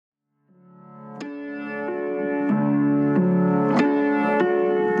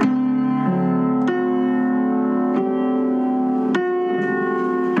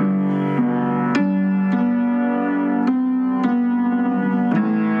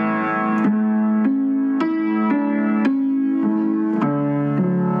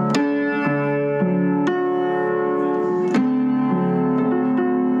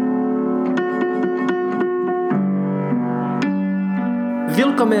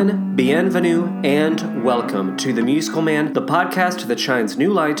Willkommen, bienvenue, and welcome to The Musical Man, the podcast that shines new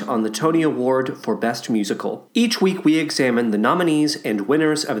light on the Tony Award for Best Musical. Each week we examine the nominees and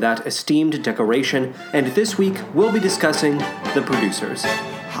winners of that esteemed decoration, and this week we'll be discussing the producers.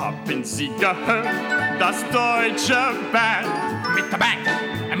 Haben Sie gehört, das deutsche Band? Mit der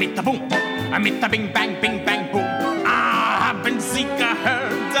Bang, mit der Boom, mit der Bing Bang, Bing Bang Boom. Haben Sie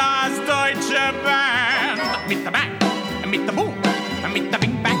gehört, das deutsche Band? Mit der Bang, mit der Boom, mit der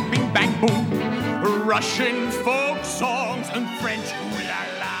Bing Bang, Bing Bang Boom. Russian folk songs and French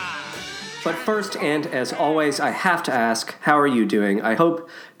ooh-la-la. But first, and as always, I have to ask, how are you doing? I hope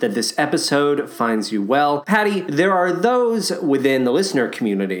that this episode finds you well. Patty, there are those within the listener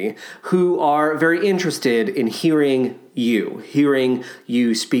community who are very interested in hearing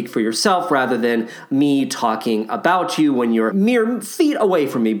you speak for yourself rather than me talking about you when you're mere feet away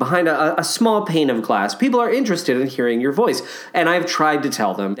from me behind a small pane of glass. People are interested in hearing your voice, and I've tried to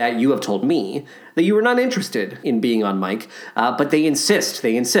tell them that you have told me that you are not interested in being on mic, but they insist.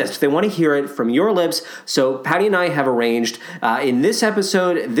 They want to hear it from your lips, so Patty and I have arranged in this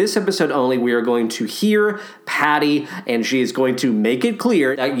episode only, we are going to hear Patty, and she is going to make it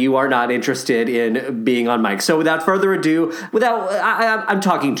clear that you are not interested in being on mic. So without further ado, I'm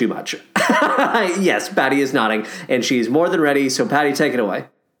talking too much. Yes, Patty is nodding, and she's more than ready, so Patty, take it away.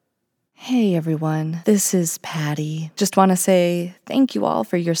 Hey everyone, this is Patty. Just want to say thank you all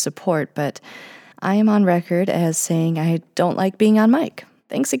for your support, but I am on record as saying I don't like being on mic.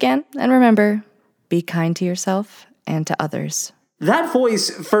 Thanks again, and remember, be kind to yourself and to others. That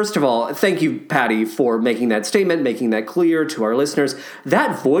voice, first of all, thank you, Patty, for making that statement, making that clear to our listeners.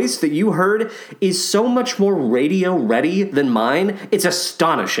 That voice that you heard is so much more radio ready than mine. It's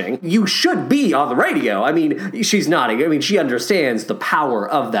astonishing. You should be on the radio. I mean, she's nodding. I mean, she understands the power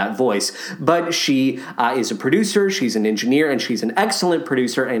of that voice. But she is a producer, she's an engineer, and she's an excellent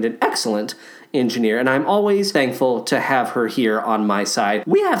producer and an excellent engineer, and I'm always thankful to have her here on my side.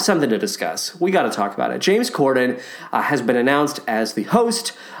 We have something to discuss. We got to talk about it. James Corden has been announced as the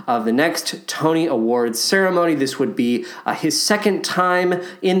host of the next Tony Awards ceremony. This would be his second time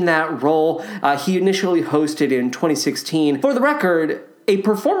in that role. He initially hosted in 2016. For the record, a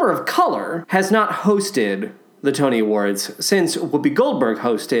performer of color has not hosted the Tony Awards since Whoopi Goldberg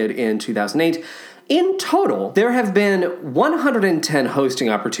hosted in 2008. In total, there have been 110 hosting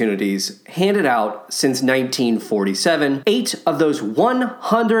opportunities handed out since 1947. 8 of those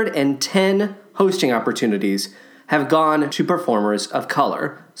 110 hosting opportunities have gone to performers of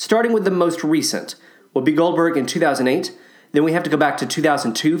color, starting with the most recent, Whoopi Goldberg in 2008. Then we have to go back to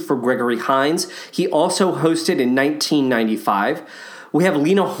 2002 for Gregory Hines. He also hosted in 1995. We have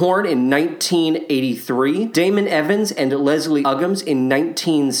Lena Horne in 1983, Damon Evans and Leslie Uggams in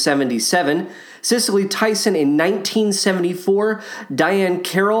 1977, Cicely Tyson in 1974, Diane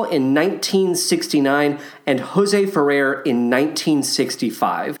Carroll in 1969, and Jose Ferrer in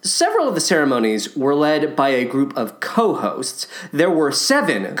 1965. Several of the ceremonies were led by a group of co-hosts. There were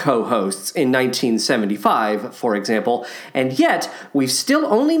 7 co-hosts in 1975, for example, and yet we've still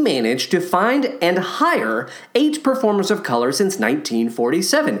only managed to find and hire 8 performers of color since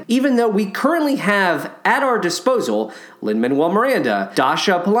 1947, even though we currently have at our disposal Lin-Manuel Miranda,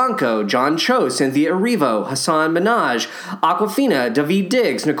 Dasha Polanco, John Cho, Cynthia Erivo, Hassan Minhaj, Awkwafina, Daveed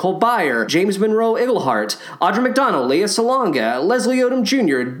Diggs, Nicole Byer, James Monroe Iglehart, Audra McDonald, Lea Salonga, Leslie Odom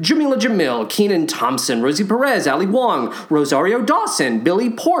Jr., Jamila Jamil, Kenan Thompson, Rosie Perez, Ali Wong, Rosario Dawson, Billy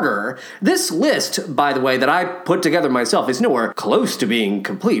Porter. This list, by the way, that I put together myself is nowhere close to being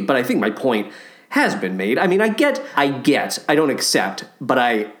complete, but I think my point has been made. I mean, I don't accept, but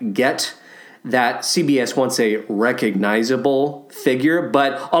I get that CBS wants a recognizable figure,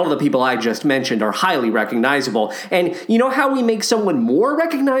 but all of the people I just mentioned are highly recognizable. And you know how we make someone more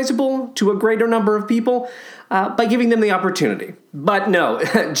recognizable to a greater number of people? By giving them the opportunity. But no,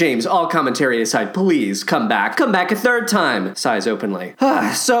 James, all commentary aside, please come back a third time, sighs openly.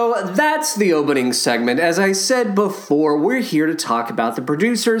 So that's the opening segment. As I said before, we're here to talk about the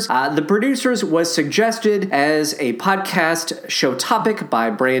producers. The producers was suggested as a podcast show topic by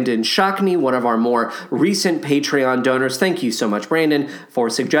Brandon Shockney, one of our more recent Patreon donors. Thank you so much, Brandon, for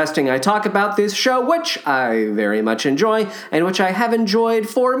suggesting I talk about this show, which I very much enjoy, and which I have enjoyed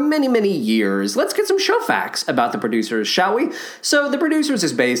for many, many years. Let's get some show facts about the producers, shall we? So The Producers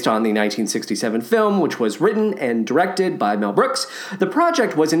is based on the 1967 film, which was written and directed by Mel Brooks. The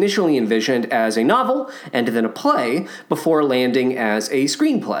project was initially envisioned as a novel and then a play before landing as a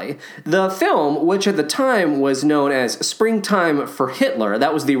screenplay. The film, which at the time was known as Springtime for Hitler,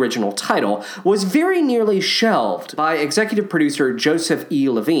 that was the original title, was very nearly shelved by executive producer Joseph E.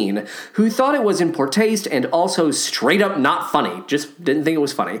 Levine, who thought it was in poor taste and also straight up not funny. Just didn't think it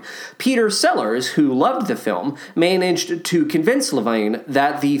was funny. Peter Sellers, who loved the film, managed to convince Levine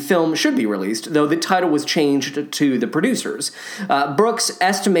that the film should be released, though the title was changed to The Producers. Brooks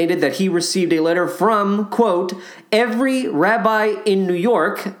estimated that he received a letter from, quote, every rabbi in New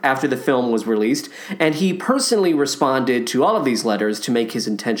York after the film was released, and he personally responded to all of these letters to make his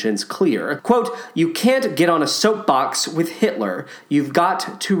intentions clear. Quote, you can't get on a soapbox with Hitler. You've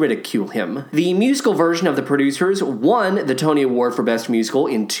got to ridicule him. The musical version of The Producers won the Tony Award for Best Musical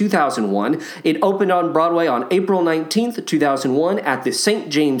in 2001. It opened on Broadway on April 19th, 2001 at the St.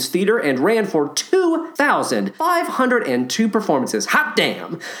 James Theater and ran for 2,502 performances. Hot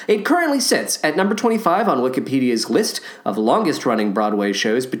damn! It currently sits at number 25 on Wikipedia's list of longest-running Broadway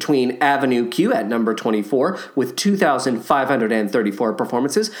shows, between Avenue Q at number 24 with 2,534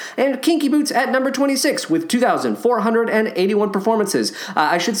 performances, and Kinky Boots at number 26 with 2,481 performances.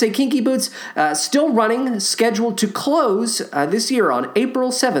 I should say Kinky Boots still running, scheduled to close this year on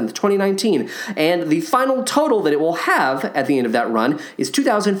April 7th, 2019, and the final total that it will have at the end of that run is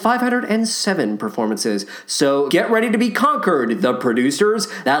 2,507 performances. So get ready to be conquered, The Producers.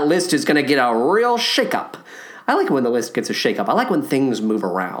 That list is going to get a real shakeup. I like it when the list gets a shakeup. I like when things move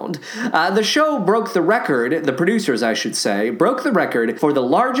around. The show broke the record, The Producers, I should say, broke the record for the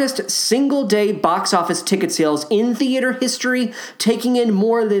largest single-day box office ticket sales in theater history, taking in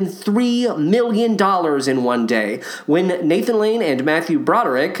more than $3 million in one day. When Nathan Lane and Matthew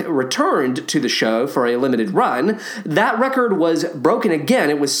Broderick returned to the show for a limited run, that record was broken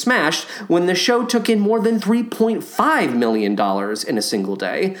again. It was smashed when the show took in more than $3.5 million in a single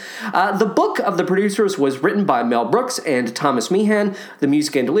day. The book of The Producers was written by Mel Brooks and Thomas Meehan. The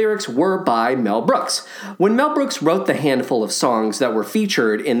music and lyrics were by Mel Brooks. When Mel Brooks wrote the handful of songs that were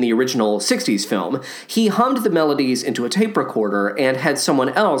featured in the original 60s film, he hummed the melodies into a tape recorder and had someone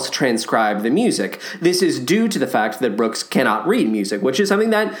else transcribe the music. This is due to the fact that Brooks cannot read music, which is something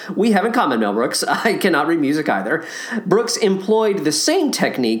that we have in common, Mel Brooks. I cannot read music either. Brooks employed the same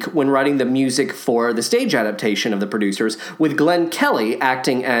technique when writing the music for the stage adaptation of The Producers, with Glenn Kelly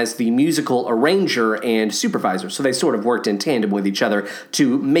acting as the musical arranger and supervisor. So they sort of worked in tandem with each other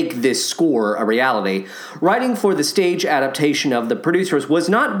to make this score a reality. Writing for the stage adaptation of The Producers was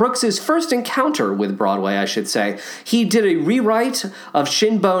not Brooks's first encounter with Broadway, I should say. He did a rewrite of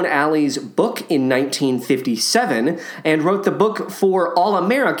Shinbone Alley's book in 1957 and wrote the book for All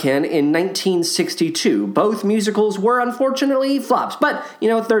American in 1962. Both musicals were unfortunately flops, but,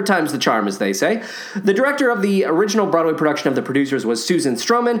 third time's the charm, as they say. The director of the original Broadway production of The Producers was Susan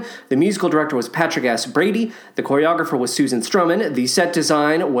Stroman. The musical director was Patrick S. Brady. The choreographer was Susan Stroman. The set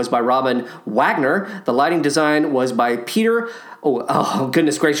design was by Robin Wagner. The lighting design was by Peter... Oh,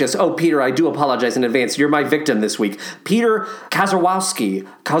 goodness gracious. Oh, Peter, I do apologize in advance. You're my victim this week. Peter Kazarowski.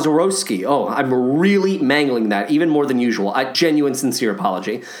 Oh, I'm really mangling that, even more than usual. A genuine, sincere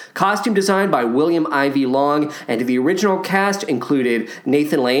apology. Costume design by William Ivy Long, and the original cast included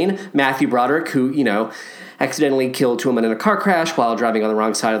Nathan Lane, Matthew Broderick, who, accidentally killed two women in a car crash while driving on the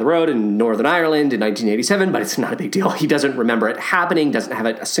wrong side of the road in Northern Ireland in 1987, but it's not a big deal. He doesn't remember it happening, doesn't have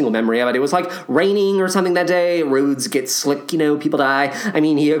a single memory of it. It was like raining or something that day, roads get slick, people die. I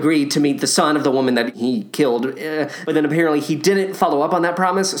mean, he agreed to meet the son of the woman that he killed, but then apparently he didn't follow up on that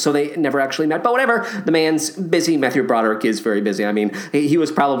promise, so they never actually met. But whatever, the man's busy. Matthew Broderick is very busy. I mean, he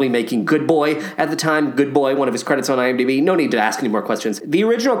was probably making Good Boy at the time. Good Boy, one of his credits on IMDb. No need to ask any more questions. The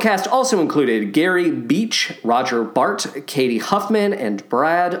original cast also included Gary Beach, Roger Bart, Katie Huffman, and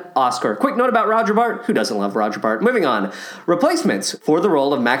Brad Oscar. Quick note about Roger Bart. Who doesn't love Roger Bart? Moving on. Replacements for the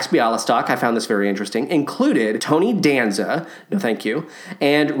role of Max Bialystock, I found this very interesting, included Tony Danza, no thank you,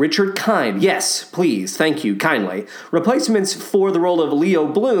 and Richard Kind. Yes, please, thank you, kindly. Replacements for the role of Leo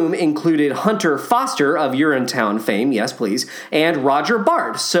Bloom included Hunter Foster of Urinetown fame, yes, please, and Roger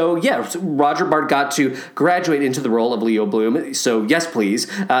Bart. So, yes, Roger Bart got to graduate into the role of Leo Bloom, so yes, please.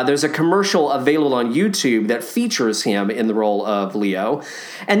 There's a commercial available on YouTube that features him in the role of Leo.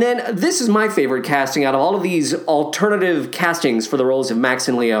 And then this is my favorite casting out of all of these alternative castings for the roles of Max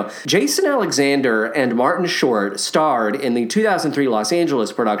and Leo. Jason Alexander and Martin Short starred in the 2003 Los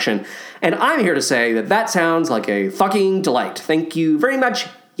Angeles production, and I'm here to say that sounds like a fucking delight. Thank you very much.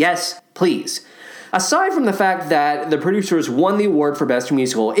 Yes, please. aside from the fact that the producers won the award for Best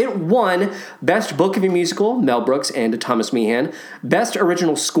Musical, it won Best Book of a Musical, Mel Brooks and Thomas Meehan, Best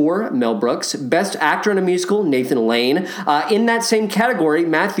Original Score, Mel Brooks, Best Actor in a Musical, Nathan Lane. In that same category,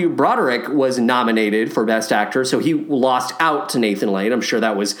 Matthew Broderick was nominated for Best Actor, so he lost out to Nathan Lane. I'm sure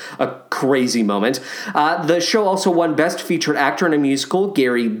that was a crazy moment. The show also won Best Featured Actor in a Musical,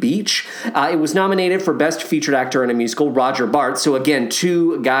 Gary Beach. It was nominated for Best Featured Actor in a Musical, Roger Bart. So again,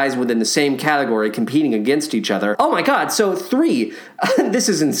 two guys within the same category competing against each other. Oh my God, so 3. This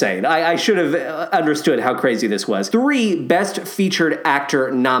is insane. I should have understood how crazy this was. 3 Best Featured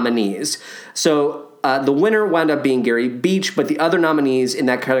Actor nominees. So the winner wound up being Gary Beach, but the other nominees in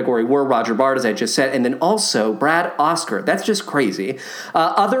that category were Roger Bart, as I just said, and then also Brad Oscar. That's just crazy.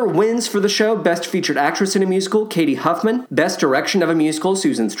 Other wins for the show: Best Featured Actress in a Musical, Katie Huffman; Best Direction of a Musical,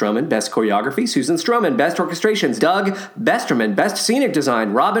 Susan Stroman; Best Choreography, Susan Stroman; Best Orchestrations, Doug Besterman; Best Scenic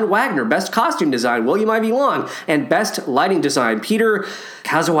Design, Robin Wagner; Best Costume Design, William Ivy Long; and Best Lighting Design, Peter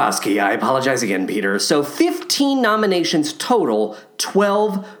Kazowski. I apologize again, Peter. So 15 nominations total,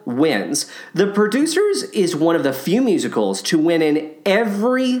 12 wins. The Producers is one of the few musicals to win in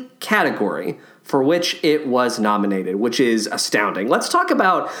every category for which it was nominated, which is astounding. Let's talk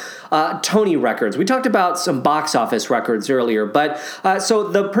about Tony records. We talked about some box office records earlier, but so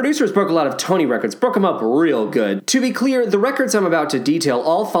the Producers broke a lot of Tony records, broke them up real good. To be clear, the records I'm about to detail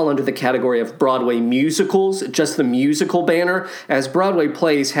all fall under the category of Broadway musicals, just the musical banner, as Broadway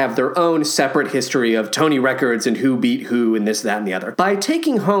plays have their own separate history of Tony records and who beat who and this, that, and the other. By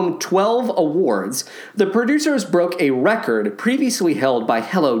taking home 12 awards, the Producers broke a record previously held by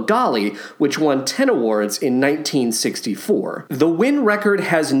Hello Dolly, which won 10 awards in 1964. The win record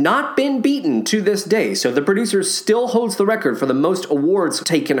has not been beaten to this day, so the Producers still holds the record for the most awards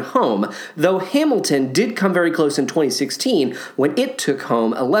taken home, though Hamilton did come very close in 2016 when it took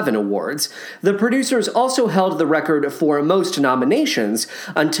home 11 awards. The Producers also held the record for most nominations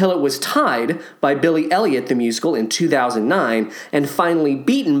until it was tied by Billy Elliot the Musical in 2009 and finally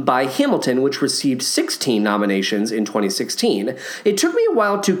beaten by Hamilton, which received 16 nominations in 2016. It took me a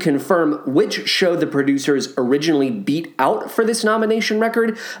while to confirm which show the Producers originally beat out for this nomination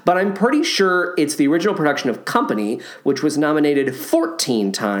record, but I'm pretty sure it's the original production of Company, which was nominated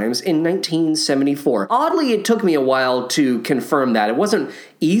 14 times in 1974. Oddly, it took me a while to confirm that. It wasn't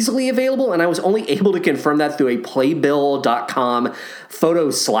easily available, and I was only able to confirm that through a Playbill.com photo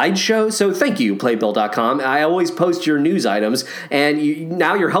slideshow, so thank you, Playbill.com. I always post your news items, and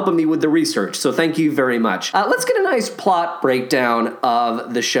now you're helping me with the research, so thank you very much. Let's get a nice plot breakdown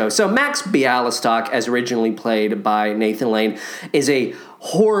of the show. So Max Bialystock, as originally played by Nathan Lane, is a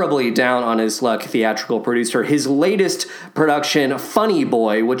horribly down on his luck theatrical producer. His latest production, Funny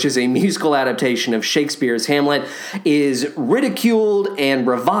Boy, which is a musical adaptation of Shakespeare's Hamlet, is ridiculed and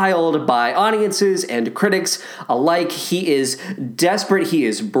reviled by audiences and critics alike. He is desperate. He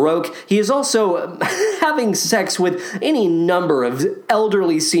is broke. He is also having sex with any number of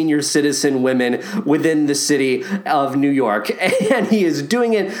elderly senior citizen women within the city of New York. And he is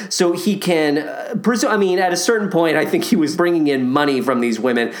doing it so he can, at a certain point, I think he was bringing in money from these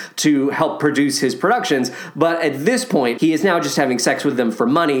women to help produce his productions, but at this point, he is now just having sex with them for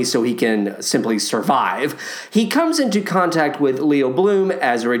money so he can simply survive. He comes into contact with Leo Bloom,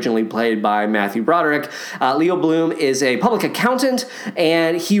 as originally played by Matthew Broderick. Leo Bloom is a public accountant,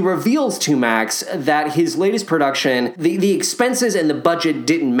 and he reveals to Max that his latest production, the expenses and the budget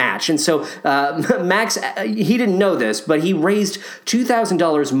didn't match, and so Max, he didn't know this, but he raised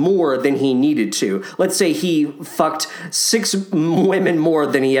 $2,000 more than he needed to. Let's say he fucked 6 women more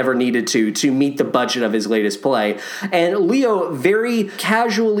than he ever needed to meet the budget of his latest play. And Leo very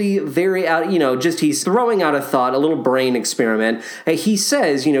casually, very out, he's throwing out a thought, a little brain experiment. He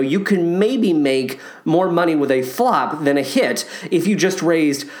says, you can maybe make more money with a flop than a hit if you just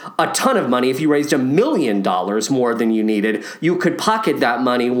raised a ton of money. If you raised $1 million more than you needed, you could pocket that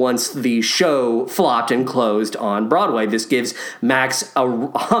money once the show flopped and closed on Broadway. This gives Max a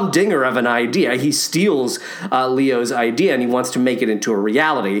humdinger of an idea. He steals Leo's idea and he wants to make it into a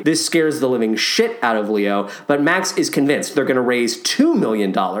reality. This scares the living shit out of Leo, but Max is convinced they're going to raise $2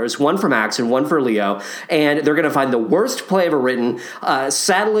 million, one for Max and one for Leo, and they're going to find the worst play ever written,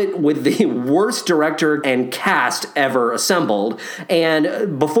 saddle it with the worst director and cast ever assembled,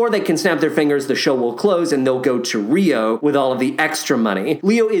 and before they can snap their fingers, the show will close and they'll go to Rio with all of the extra money.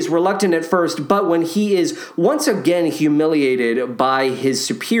 Leo is reluctant at first, but when he is once again humiliated by his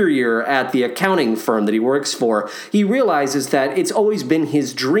superior at the accounting firm that he works for, he realizes that it's always been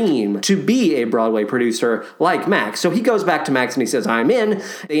his dream to be a Broadway producer like Max. So he goes back to Max and he says, I'm in.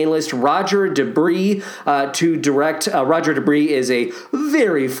 They enlist Roger Debris to direct. Roger Debris is a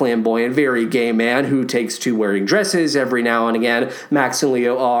very flamboyant, very gay man man who takes to wearing dresses every now and again. Max and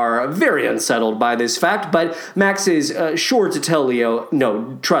Leo are very unsettled by this fact, but Max is sure to tell Leo,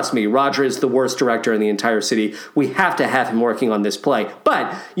 no, trust me, Roger is the worst director in the entire city. We have to have him working on this play.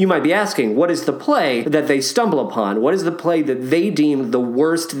 But you might be asking, what is the play that they stumble upon? What is the play that they deem the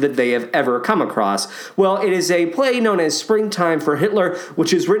worst that they have ever come across? Well, it is a play known as Springtime for Hitler,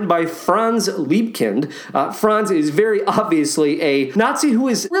 which is written by Franz Liebkind. Franz is very obviously a Nazi who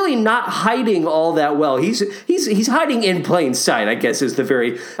is really not hiding all that well. He's hiding in plain sight, I guess, is the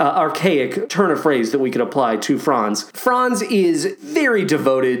very archaic turn of phrase that we could apply to Franz. Franz is very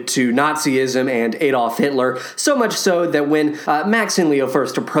devoted to Nazism and Adolf Hitler, so much so that when Max and Leo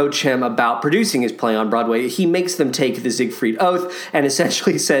first approach him about producing his play on Broadway, he makes them take the Siegfried Oath and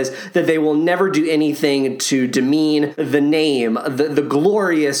essentially says that they will never do anything to demean the name, the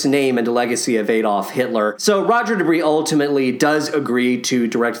glorious name and legacy of Adolf Hitler. So Roger De Bris ultimately does agree to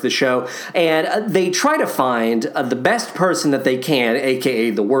direct the show, and they try to find the best person that they can, aka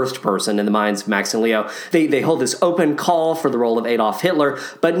the worst person in the minds of Max and Leo. They hold this open call for the role of Adolf Hitler,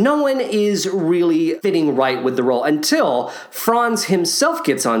 but no one is really fitting right with the role until Franz himself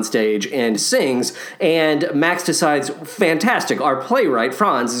gets on stage and sings, and Max decides, fantastic, our playwright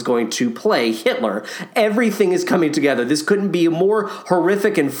Franz is going to play Hitler. Everything is coming together. This couldn't be more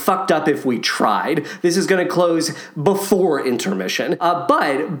horrific and fucked up if we tried. This is going to close before intermission.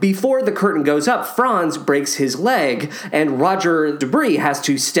 But before the curtain goes up, Franz breaks his leg, and Roger De Bris has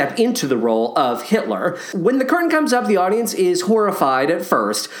to step into the role of Hitler. When the curtain comes up, the audience is horrified at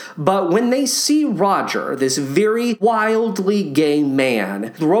first, but when they see Roger, this very wildly gay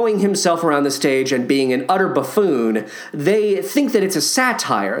man, throwing himself around the stage and being an utter buffoon, they think that it's a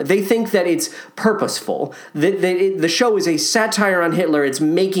satire. They think that it's purposeful. The show is a satire on Hitler. It's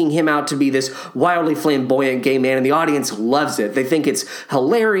making him out to be this wildly flamboyant gay man, and the audience loves it. They think it's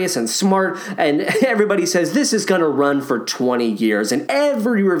hilarious and smart, and everybody says this is going to run for 20 years. And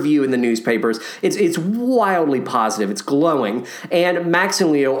every review in the newspapers, it's wildly positive. It's glowing. And Max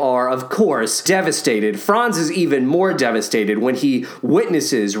and Leo are, of course, devastated. Franz is even more devastated when he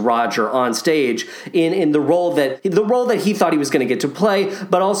witnesses Roger on stage in the role that he thought he was going to get to play,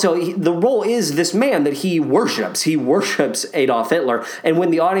 but also the role is this man that he worships. He worships Adolf Hitler, and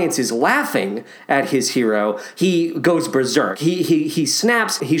when the audience is laughing at his hero, he goes berserk. He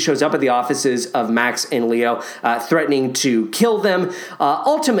snaps. He shows up at the offices of Max and Leo, threatening to kill them.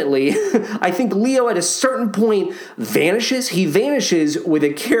 Ultimately, I think Leo at a certain point vanishes. He vanishes with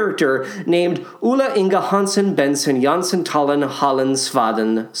a character named Ulla Inga Hansen Benson Janssen Tallen Holland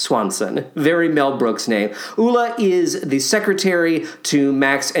Svaden Swanson. Very Mel Brooks name. Ulla is the secretary to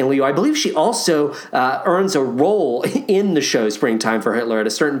Max and Leo. I believe she also earns a role in the show Springtime for Hitler at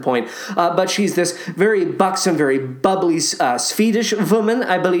a certain point, but she's this very buxom, very bubbly Swedish woman,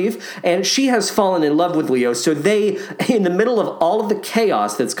 I believe, and she has fallen in love with Leo, so they, in the middle of all of the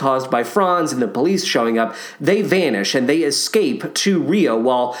chaos that's caused by Franz and the police showing up, they vanish and they escape to Rio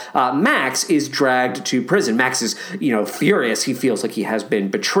while Max is dragged to prison. Max is, furious. He feels like he has been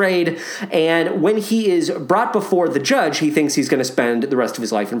betrayed, and when he is brought before the judge, he thinks he's going to spend the rest of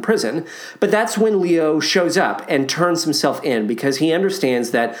his life in prison. But that's when Leo shows up and turns himself in because he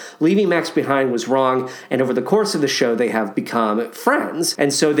understands that leaving Max behind was wrong, and over the course of the show, they have become friends.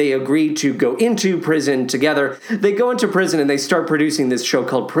 And so they agree to go into prison together. They go into prison and they start producing this show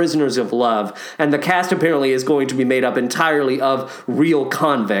called Prisoners of Love, and the cast apparently is going to be made up entirely of real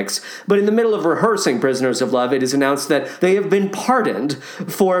convicts. But in the middle of rehearsing Prisoners of Love, it is announced that they have been pardoned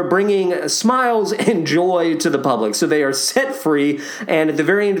for bringing smiles and joy to the public. So they are set free, and at the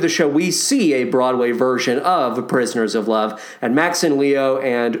very end of the show, we see a Broadway version of Prisoners of Love, and Max and Leo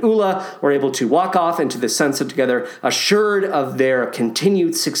and Ulla were able to walk off into the sunset together, assured of their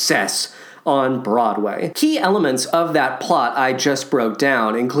continued success on Broadway. Key elements of that plot I just broke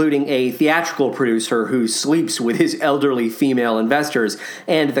down, including a theatrical producer who sleeps with his elderly female investors,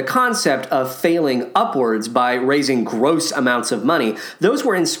 and the concept of failing upwards by raising gross amounts of money, those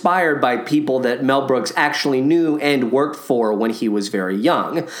were inspired by people that Mel Brooks actually knew and worked for when he was very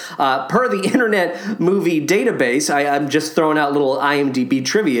young. Per the Internet Movie Database, I'm just throwing out little IMDb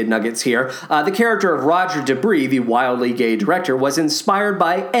trivia nuggets here, the character of Roger De Bris, the wildly gay director, was inspired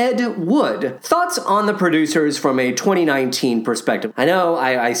by Ed Wood. Thoughts on the producers from a 2019 perspective. I know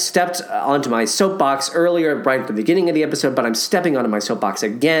I stepped onto my soapbox earlier, right at the beginning of the episode, but I'm stepping onto my soapbox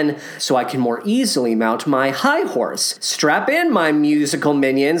again so I can more easily mount my high horse. Strap in, my musical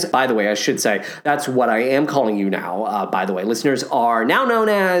minions. By the way, I should say, that's what I am calling you now. By the way, listeners are now known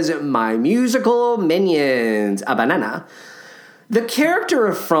as my musical minions. A banana. The character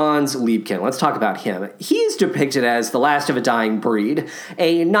of Franz Liebken, let's talk about him. He is depicted as the last of a dying breed,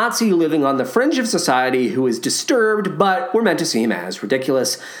 a Nazi living on the fringe of society who is disturbed, but we're meant to see him as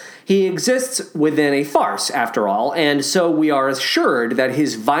ridiculous. He exists within a farce, after all, and so we are assured that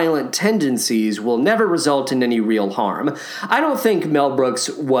his violent tendencies will never result in any real harm. I don't think Mel Brooks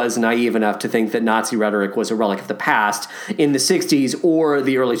was naive enough to think that Nazi rhetoric was a relic of the past in the 60s or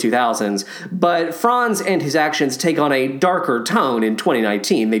the early 2000s, but Franz and his actions take on a darker tone in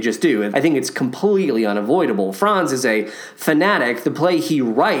 2019. They just do. I think it's completely unavoidable. Franz is a fanatic. The play he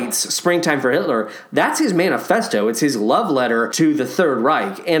writes, Springtime for Hitler, that's his manifesto. It's his love letter to the Third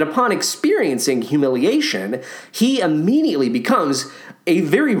Reich, and upon experiencing humiliation, he immediately becomes a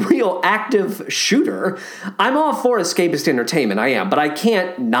very real active shooter. I'm all for escapist entertainment, I am, but I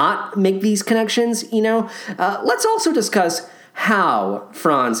can't not make these connections, you know? Let's also discuss how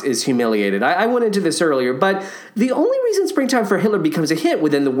Franz is humiliated. I went into this earlier, but the only reason Springtime for Hitler becomes a hit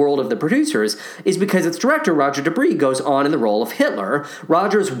within the world of the producers is because its director, Roger De Brie, goes on in the role of Hitler.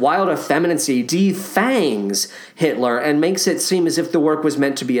 Roger's wild effeminacy defangs Hitler and makes it seem as if the work was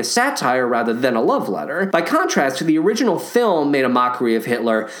meant to be a satire rather than a love letter. By contrast, the original film made a mockery of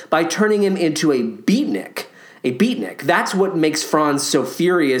Hitler by turning him into a beatnik. A beatnik. That's what makes Franz so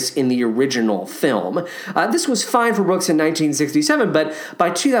furious in the original film. This was fine for Brooks in 1967, but by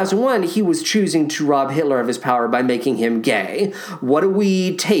 2001, he was choosing to rob Hitler of his power by making him gay. What do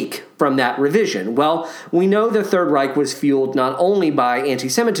we take from that revision? Well, we know the Third Reich was fueled not only by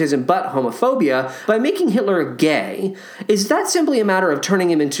anti-Semitism, but homophobia. By making Hitler gay, is that simply a matter of turning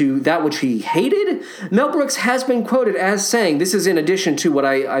him into that which he hated? Mel Brooks has been quoted as saying, this is in addition to what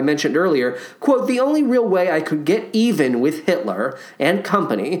I mentioned earlier, quote, "The only real way I could get even with Hitler and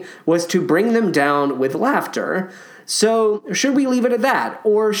company was to bring them down with laughter." So, should we leave it at that?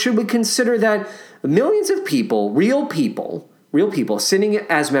 Or should we consider that millions of people, real people sitting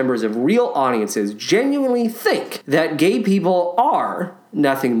as members of real audiences genuinely think that gay people are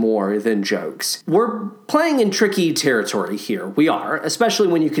nothing more than jokes? We're playing in tricky territory here. We are, especially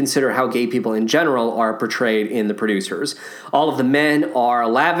when you consider how gay people in general are portrayed in the producers. All of the men are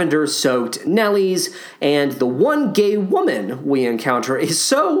lavender-soaked Nellies, and the one gay woman we encounter is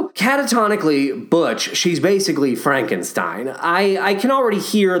so catatonically butch, she's basically Frankenstein. I can already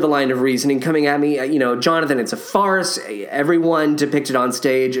hear the line of reasoning coming at me. Jonathan, it's a farce. Everyone depicted on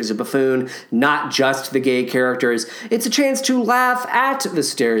stage is a buffoon, not just the gay characters. It's a chance to laugh at the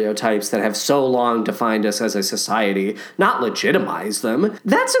stereotypes that have so long defined us as a society, not legitimize them.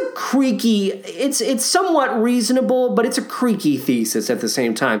 That's a creaky, it's somewhat reasonable, but it's a creaky thesis at the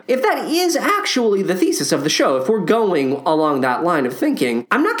same time. If that is actually the thesis of the show, if we're going along that line of thinking,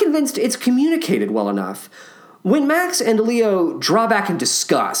 I'm not convinced it's communicated well enough. When Max and Leo draw back in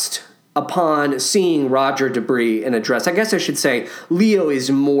disgust upon seeing Roger De Brie in a dress, I guess I should say Leo is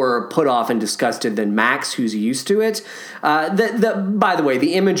more put off and disgusted than Max, who's used to it. By the way,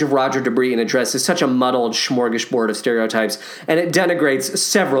 the image of Roger De Brie in a dress is such a muddled smorgasbord of stereotypes, and it denigrates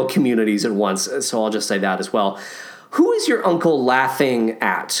several communities at once, so I'll just say that as well. Who is your uncle laughing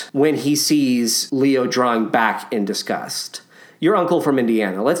at when he sees Leo drawing back in disgust? Your uncle from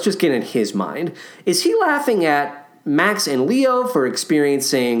Indiana. Let's just get in his mind. Is he laughing at Max and Leo for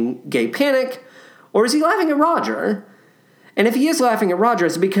experiencing gay panic, or is he laughing at Roger? And if he is laughing at Roger,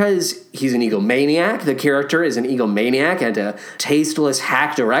 is it because he's an egomaniac, the character is an egomaniac and a tasteless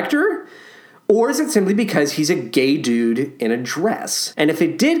hack director? Or is it simply because he's a gay dude in a dress? And if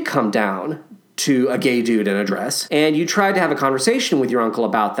it did come down to a gay dude in a dress, and you tried to have a conversation with your uncle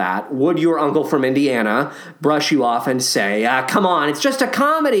about that, would your uncle from Indiana brush you off and say, come on, it's just a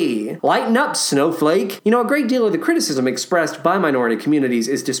comedy. Lighten up, snowflake. A great deal of the criticism expressed by minority communities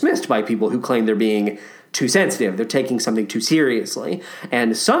is dismissed by people who claim they're being too sensitive, they're taking something too seriously.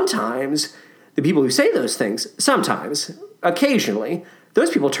 And sometimes, the people who say those things, occasionally,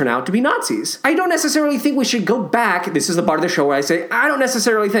 those people turn out to be Nazis. I don't necessarily think we should go back. This is the part of the show where I say, I don't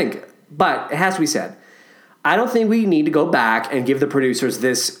necessarily think. But it has to be said, I don't think we need to go back and give the producers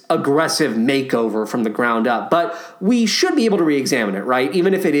this aggressive makeover from the ground up. But we should be able to re-examine it, right?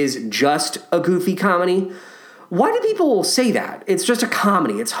 Even if it is just a goofy comedy. Why do people say that? It's just a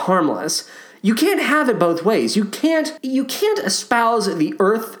comedy. It's harmless. You can't have it both ways. You can't espouse the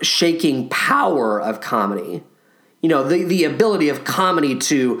earth-shaking power of comedy You know, the ability of comedy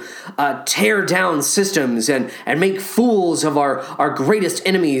to tear down systems and make fools of our greatest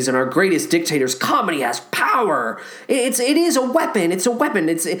enemies and our greatest dictators. Comedy has power. It is a weapon. It's a weapon.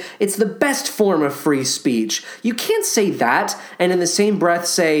 It's the best form of free speech. You can't say that and in the same breath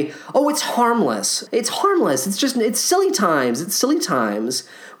say, oh, it's harmless. It's harmless. It's silly times. It's silly times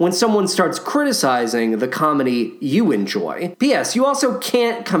when someone starts criticizing the comedy you enjoy. P.S. You also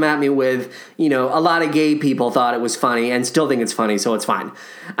can't come at me with, a lot of gay people thought it was funny and still think it's funny, so it's fine.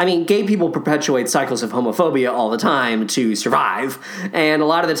 I mean, gay people perpetuate cycles of homophobia all the time to survive, and a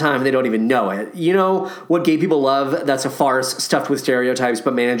lot of the time they don't even know it. You know what gay people love that's a farce stuffed with stereotypes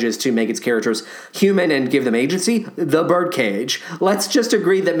but manages to make its characters human and give them agency? The Birdcage. Let's just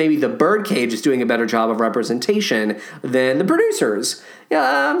agree that maybe the Birdcage is doing a better job of representation than the producers.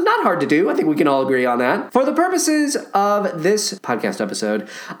 Not hard to do. I think we can all agree on that. For the purposes of this podcast episode,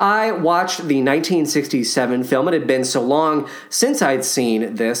 I watched the 1967 film. It had been so long since I'd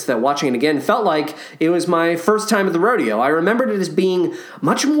seen this that watching it again felt like it was my first time at the rodeo. I remembered it as being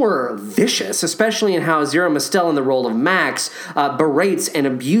much more vicious, especially in how Zero Mostel in the role of Max berates and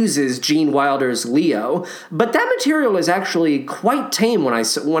abuses Gene Wilder's Leo. But that material is actually quite tame when I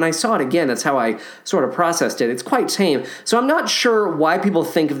saw it again. That's how I sort of processed it. It's quite tame. So I'm not sure why people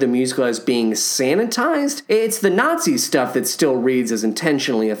think of the musical as being sanitized. It's the Nazi stuff that still reads as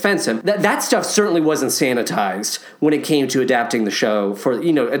intentionally offensive. That stuff certainly wasn't sanitized when it came to adapting the show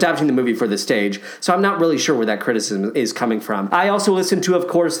adapting the movie for the stage. So I'm not really sure where that criticism is coming from. I also listened to, of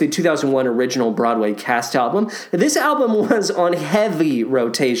course, the 2001 original Broadway cast album. This album was on heavy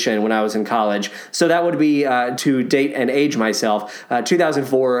rotation when I was in college. So that would be, to date and age myself,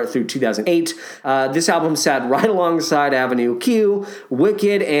 2004 through 2008. This album sat right alongside Avenue Q,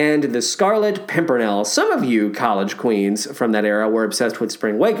 Wicked, and The Scarlet Pimpernel. Some of you college queens from that era were obsessed with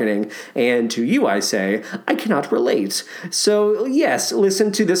Spring Awakening, and to you I say, I cannot relate. So yes,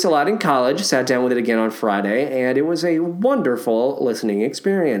 listened to this a lot in college, sat down with it again on Friday, and it was a wonderful listening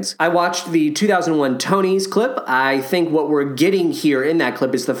experience. I watched the 2001 Tonys clip. I think what we're getting here in that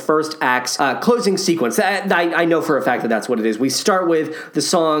clip is the first act's closing sequence. I know for a fact that that's what it is. We start with the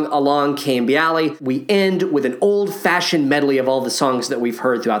song Along Came Bialy. We end with an old-fashioned medley of all the songs that we've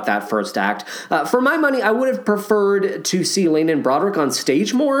heard throughout that first act. For my money, I would have preferred to see Lane and Broderick on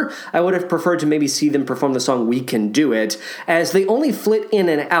stage more. I would have preferred to maybe see them perform the song We Can Do It, as they only flit in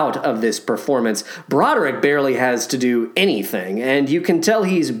and out of this performance. Broderick barely has to do anything, and you can tell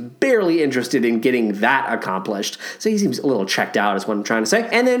he's barely interested in getting that accomplished. So he seems a little checked out, is what I'm trying to say.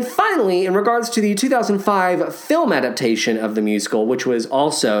 And then finally, in regards to the 2005 film adaptation of the musical, which was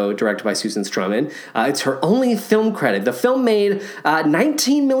also directed by Susan Stroman, it's her only film credit. The film made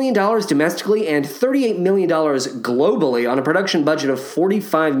 $19 million domestically and $38 million globally on a production budget of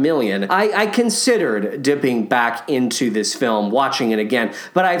 $45 million. I considered dipping back into this film, watching it again,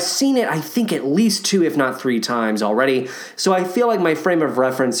 but I've seen it, I think, at least 2, if not 3 times already, so I feel like my frame of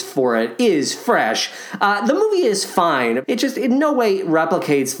reference for it is fresh. The movie is fine. It just in no way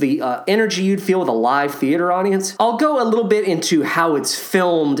replicates the energy you'd feel with a live theater audience. I'll go a little bit into how it's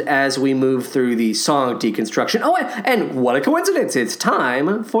filmed as we move through the song deconstruction. Oh, and what a coincidence, it's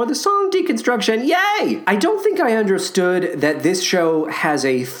time for the song deconstruction. Yay! I don't think I understood that this show has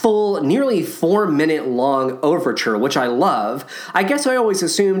a full, nearly 4-minute long overture, which I love. I guess I always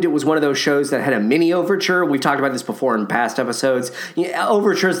assumed it was one of those shows that had a mini overture. We've talked about this before in past episodes.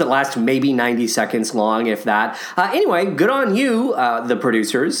 Overtures that last maybe 90 seconds long, if that. Anyway, good on you, the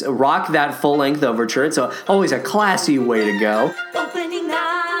producers. Rock that full-length overture. It's always a classy way to go. Opening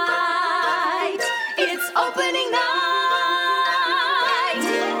night. It's opening night.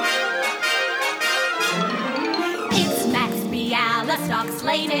 It's Max Bialystok's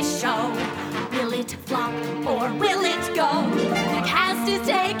latest show. Will it flop or will it go? The cast is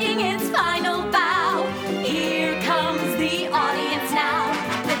taking its final bow. Here comes the audience now.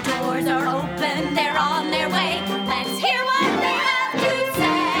 The doors are open, they're on their way. Let's hear what they have to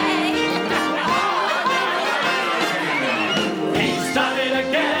say. He's done it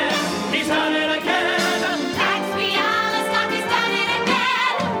again. He's done it again. Max Bialystok has done it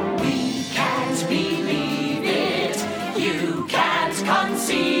again. We can't believe it. You can't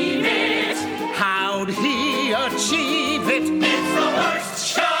conceive it. How'd he achieve it? It's the worst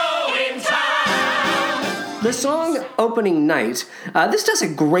show in town. The song opening night, this does a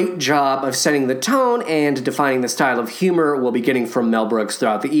great job of setting the tone and defining the style of humor we'll be getting from Mel Brooks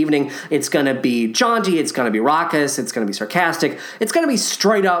throughout the evening. It's going to be jaunty, it's going to be raucous, it's going to be sarcastic, it's going to be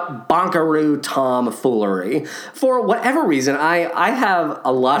straight up bonkaroo tomfoolery. For whatever reason, I have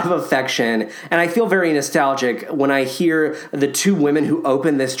a lot of affection and I feel very nostalgic when I hear the two women who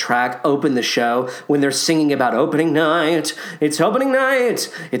open this track open the show when they're singing about opening night. It's opening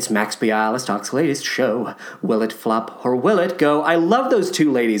night. It's Max Bialystok's latest show. Will it flop or will it go? I love those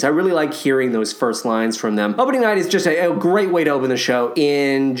two ladies. I really like hearing those first lines from them. Opening night is just a great way to open the show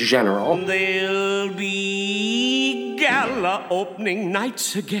in general. There'll be gala opening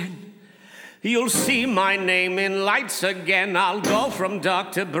nights again. You'll see my name in lights again. I'll go from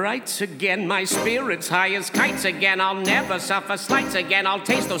dark to bright again. My spirit's high as kites again. I'll never suffer slights again. I'll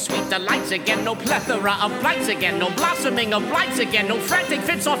taste those sweet delights again. No plethora of flights again. No blossoming of blights again. No frantic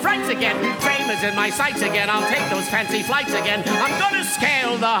fits or frights again. Fame is in my sights again. I'll take those fancy flights again. I'm gonna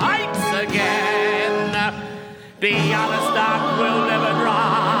scale the heights again. Bialystok will never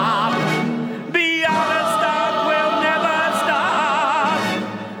drop. Bialystok will never stop.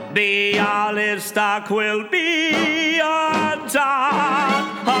 Bialystok will be on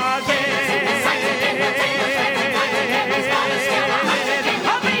top again.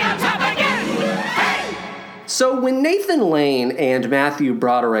 I'll be on top again. Hey! So when Nathan Lane and Matthew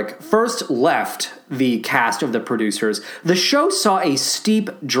Broderick first left the cast of The Producers, the show saw a steep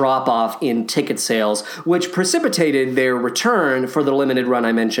drop-off in ticket sales, which precipitated their return for the limited run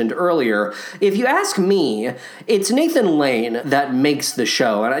I mentioned earlier. If you ask me, it's Nathan Lane that makes the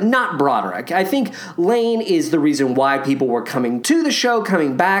show, and not Broderick. I think Lane is the reason why people were coming to the show,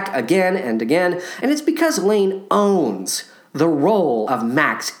 coming back again and again, and it's because Lane owns the role of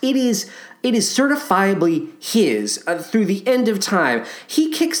Max. It is certifiably his through the end of time. He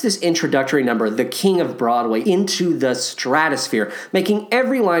kicks this introductory number, The King of Broadway, into the stratosphere, making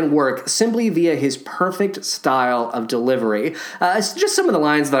every line work simply via his perfect style of delivery. It's just some of the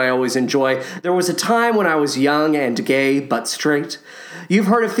lines that I always enjoy. There was a time when I was young and gay, but straight. You've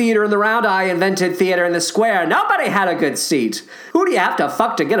heard of theater in the round, I invented theater in the square. Nobody had a good seat. Who do you have to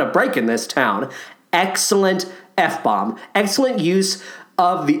fuck to get a break in this town? Excellent F-bomb. Excellent use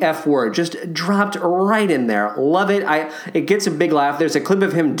of the F word, just dropped right in there. Love it. It gets a big laugh. There's a clip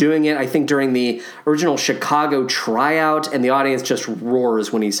of him doing it, I think, during the original Chicago tryout, and the audience just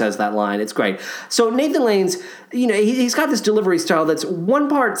roars when he says that line. It's great. So Nathan Lane's, he's got this delivery style that's one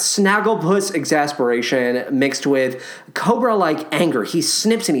part snagglepuss exasperation mixed with cobra-like anger. He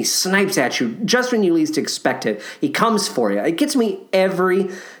snips and he snipes at you just when you least expect it. He comes for you. It gets me every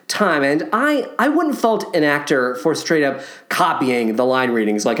time, and I wouldn't fault an actor for straight up copying the line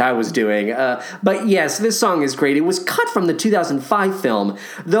readings like I was doing. But yes, this song is great. It was cut from the 2005 film,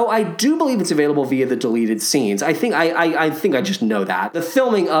 though I do believe it's available via the deleted scenes. I think I just know that. The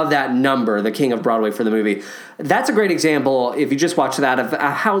filming of that number, The King of Broadway for the movie, that's a great example, if you just watch that, of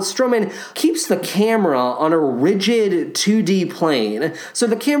how Stroman keeps the camera on a rigid 2D plane. So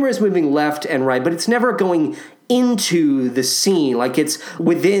the camera is moving left and right, but it's never going into the scene, like it's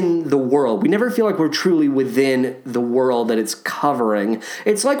within the world. We never feel like we're truly within the world that it's covering.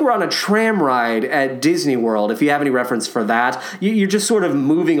 It's like we're on a tram ride at Disney World, if you have any reference for that. You're just sort of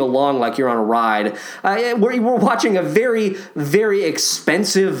moving along like you're on a ride. We're watching a very, very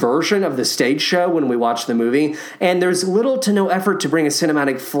expensive version of the stage show when we watch the movie, and there's little to no effort to bring a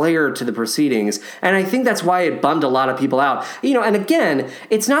cinematic flair to the proceedings, and I think that's why it bummed a lot of people out. And again,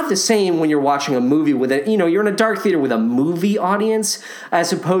 it's not the same when you're watching a movie with it. You're in a dark theater with a movie audience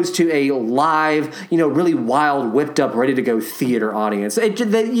as opposed to a live, really wild, whipped up, ready to go theater audience.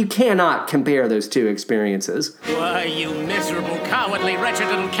 You cannot compare those two experiences. Why, you miserable, cowardly, wretched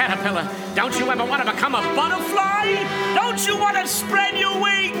little caterpillar. Don't you ever want to become a butterfly? Don't you want to spread your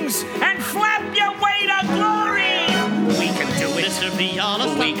wings and flap your way to glory? We can do it. Mr.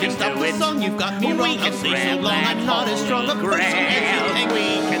 Bialystok, we can stop do the it. song. You've got me We wrong. can I'll say grab so long. that I'm not as strong a holy person as you think. We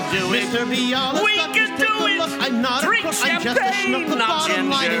can do it. Mr. Bialystok, We can just take do a it. look. I'm not Drink a crook. I'm just a champagne, schnook. The not bottom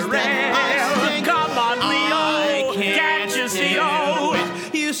line is ginger that I ale. stink. Come on, Leo. I Can't you see? do Oh,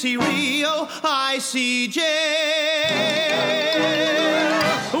 it. You see Rio, I see J.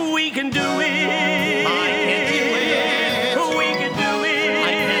 we can do it. I can do it. We can do it. I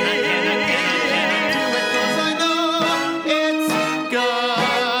can do it 'cause I know it's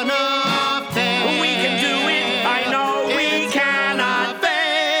gonna fail. We can do it. I know we It's cannot gonna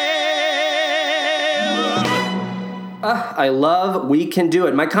fail. I love We Can Do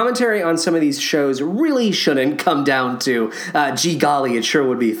It. My commentary on some of these shows really shouldn't come down to, gee golly, it sure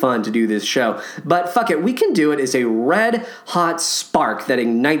would be fun to do this show. But fuck it, We Can Do It is a red-hot spark that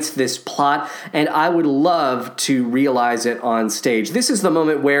ignites this plot, and I would love to realize it on stage. This is the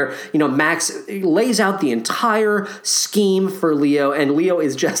moment where, Max lays out the entire scheme for Leo, and Leo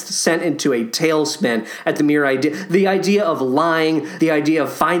is just sent into a tailspin at the mere idea. The idea of lying, the idea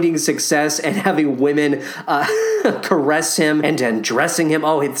of finding success and having women caress him and dressing him.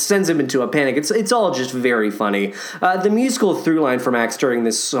 Oh, it sends him into a panic. It's all just very funny. The musical through line for Max during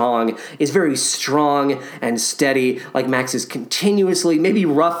this song is very strong and steady, like Max is continuously, maybe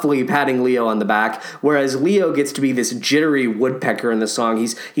roughly patting Leo on the back, whereas Leo gets to be this jittery woodpecker in the song.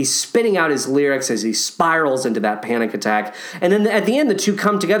 He's spitting out his lyrics as he spirals into that panic attack. And then at the end, the two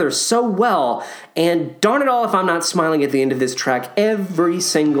come together so well, and darn it all if I'm not smiling at the end of this track every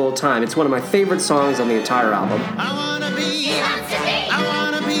single time. It's one of my favorite songs on the entire album. I wanna be. He wants to be. I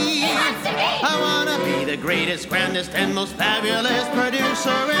wanna be. He wants to be. I wanna be the greatest, grandest, and most fabulous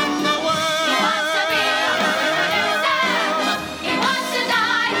producer in the world. He wants to be a producer. He wants to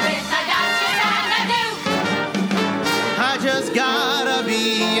die with a Duchess and a Duke. I just gotta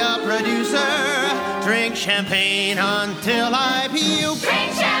be a producer. Drink champagne until I puke.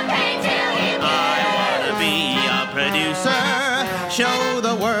 Drink champagne till he I wanna be a producer. Show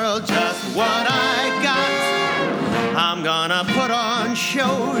the world just what I got. I'm gonna put on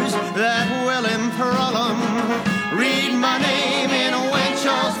shows that will enthrall 'em. Read my name in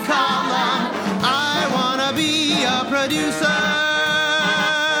Winchell's column. I wanna be a producer.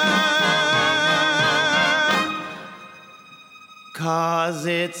 'Cause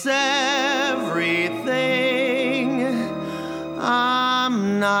it's everything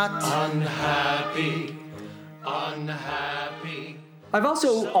I'm not. Unhappy. I've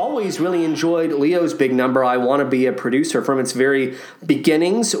also always really enjoyed Leo's big number, I Want to Be a Producer, from its very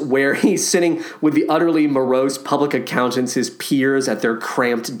beginnings, where he's sitting with the utterly morose public accountants, his peers at their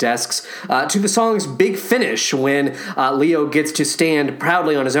cramped desks, to the song's big finish, when Leo gets to stand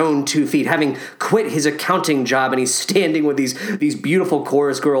proudly on his own 2 feet, having quit his accounting job, and he's standing with these beautiful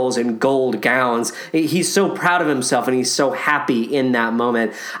chorus girls in gold gowns. He's so proud of himself, and he's so happy in that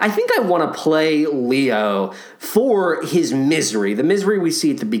moment. I think I want to play Leo for his misery, the misery we see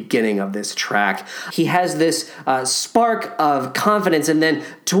at the beginning of this track. He has this spark of confidence, and then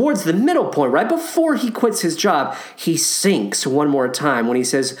towards the middle point, right before he quits his job, he sinks one more time when he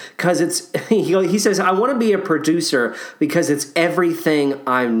says, he says, I want to be a producer because it's everything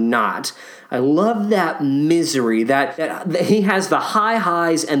I'm not. I love that misery, that he has the high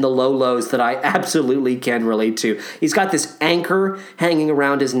highs and the low lows that I absolutely can relate to. He's got this anchor hanging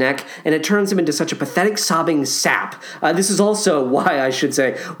around his neck, and it turns him into such a pathetic sobbing sap. This is also why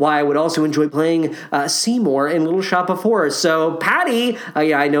I would also enjoy playing Seymour in Little Shop of Horrors. So, Patty,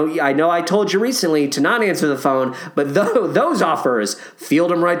 I know I told you recently to not answer the phone, but those offers,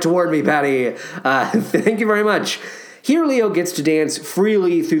 field them right toward me, Patty. Thank you very much. Here, Leo gets to dance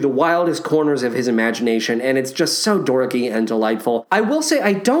freely through the wildest corners of his imagination, and it's just so dorky and delightful. I will say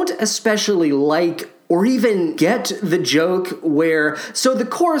I don't especially like or even get the joke where, so the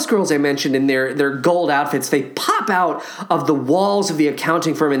chorus girls I mentioned in their gold outfits, they pop out of the walls of the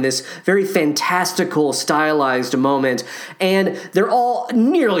accounting firm in this very fantastical, stylized moment, and they're all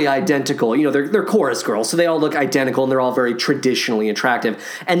nearly identical. They're chorus girls, so they all look identical, and they're all very traditionally attractive.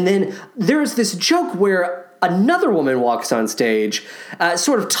 And then there's this joke where another woman walks on stage,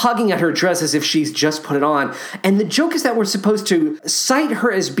 sort of tugging at her dress as if she's just put it on. And the joke is that we're supposed to cite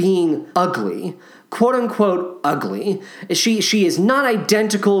her as being ugly, quote unquote ugly. She is not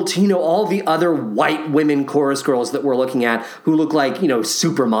identical to, all the other white women chorus girls that we're looking at who look like,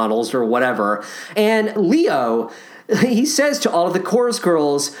 supermodels or whatever. And Leo, he says to all of the chorus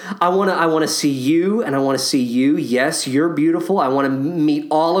girls, I want to see you, and I want to see you. Yes, you're beautiful. I want to meet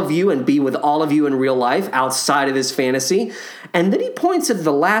all of you and be with all of you in real life outside of this fantasy. And then he points at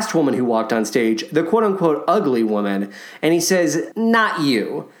the last woman who walked on stage, the quote-unquote ugly woman, and he says, not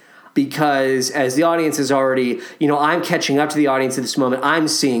you. Because as the audience is already, I'm catching up to the audience at this moment. I'm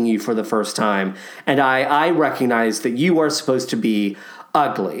seeing you for the first time. And I recognize that you are supposed to be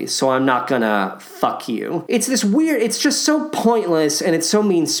ugly, so I'm not gonna fuck you. It's this weird, it's just so pointless, and it's so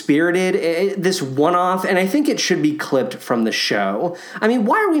mean-spirited, this one-off, and I think it should be clipped from the show. I mean,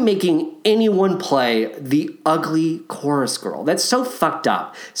 why are we making anyone play the ugly chorus girl? That's so fucked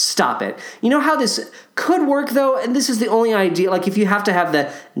up. Stop it. You know how this could work, though? And this is the only idea, like if you have to have the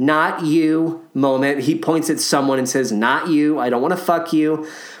not you moment, he points at someone and says, not you, I don't want to fuck you.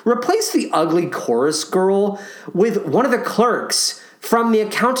 Replace the ugly chorus girl with one of the clerks from the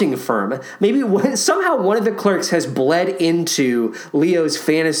accounting firm. Maybe somehow one of the clerks has bled into Leo's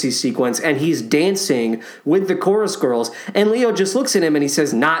fantasy sequence and he's dancing with the chorus girls. And Leo just looks at him and he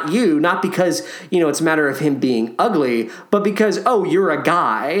says, not you, not because, it's a matter of him being ugly, but because, oh, you're a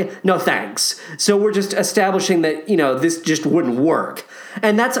guy. No, thanks. So we're just establishing that, this just wouldn't work.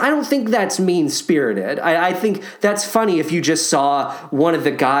 And I don't think that's mean-spirited. I think that's funny if you just saw one of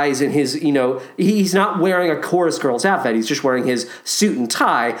the guys in his, he's not wearing a chorus girl's outfit. He's just wearing his suit and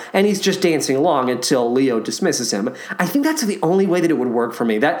tie, and he's just dancing along until Leo dismisses him. I think that's the only way that it would work for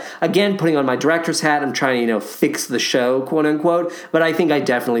me. That, again, putting on my director's hat, I'm trying to, fix the show, quote unquote, but I think I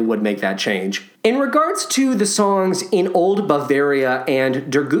definitely would make that change. In regards to the songs In Old Bavaria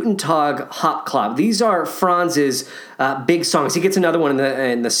and Der Guten Tag Hop Club, these are Franz's big songs. He gets another one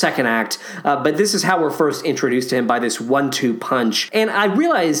in the second act, but this is how we're first introduced to him by this 1-2 punch. And I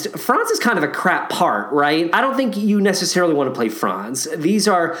realized Franz is kind of a crap part, right? I don't think you necessarily want to play Franz. These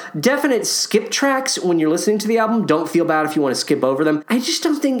are definite skip tracks when you're listening to the album. Don't feel bad if you want to skip over them. I just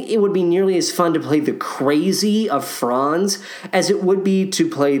don't think it would be nearly as fun to play the crazy of Franz as it would be to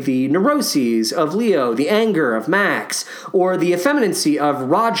play the neuroses of Leo, the anger of Max, or the effeminacy of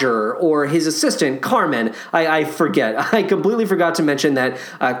Roger, or his assistant, Carmen. I forget. I completely forgot to mention that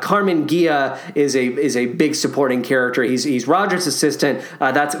Carmen Gia is a big supporting character. He's Roger's assistant.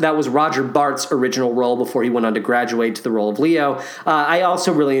 That was Roger Bart's original role before he went on to graduate to the role of Leo. I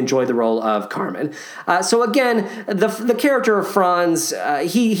also really enjoy the role of Carmen. So again, the character of Franz,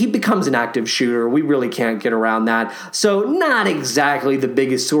 he becomes an active shooter. We really can't get around that. So not exactly the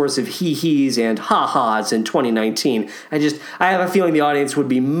biggest source of hee-hees and ha-has in 2019. I have a feeling the audience would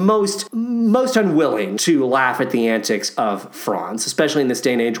be most unwilling to laugh at the antics of Franz, especially in this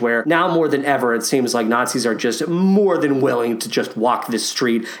day and age where now more than ever it seems like Nazis are just more than willing to just walk this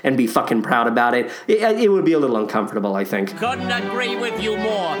street and be fucking proud about it. It would be a little uncomfortable, I think. Couldn't agree with you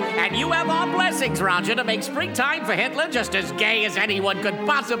more. And you have our blessings, Roger, to make springtime for Hitler just as gay as anyone could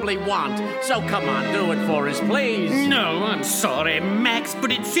possibly want. So come on, do it for us, please. No, I'm sorry, Max,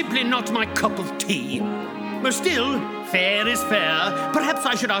 but it's simply not my cup of tea. But still, fair is fair. Perhaps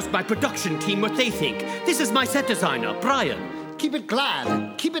I should ask my production team what they think. This is my set designer, Brian. Keep it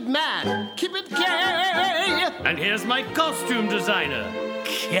glad, keep it mad, keep it gay. And here's my costume designer,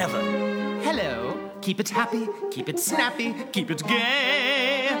 Kevin. Hello. Keep it happy, keep it snappy, keep it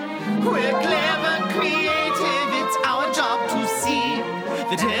gay. We're clever, creative, it's our job to see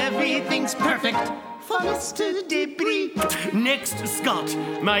that everything's perfect for Mr. Debris. Next, Scott,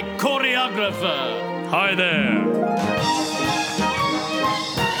 my choreographer. Hi there.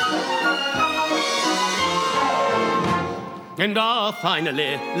 And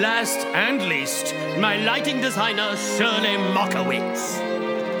finally, last and least, my lighting designer, Shirley Mockowitz.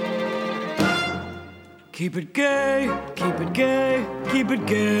 Keep it gay, keep it gay, keep it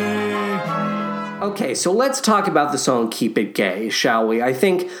gay. Okay, so let's talk about the song Keep It Gay, shall we? I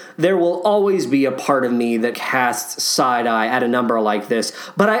think there will always be a part of me that casts side-eye at a number like this,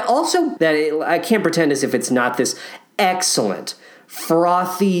 but I can't pretend as if it's not this excellent,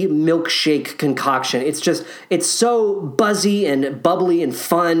 frothy milkshake concoction. It's so buzzy and bubbly and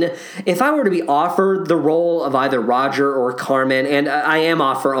fun. If I were to be offered the role of either Roger or Carmen, and I am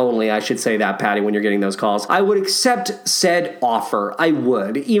offer only, I should say that, Patty, when you're getting those calls, I would accept said offer. I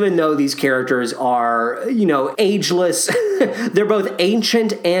would, even though these characters are, ageless. They're both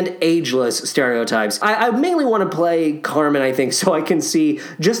ancient and ageless stereotypes. I mainly want to play Carmen, I think, so I can see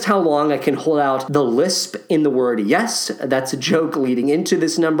just how long I can hold out the lisp in the word yes. That's a joke leading into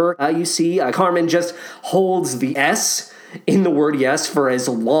this number. You see, Carmen just holds the S in the word yes for as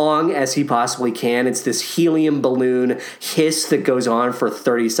long as he possibly can. It's this helium balloon hiss that goes on for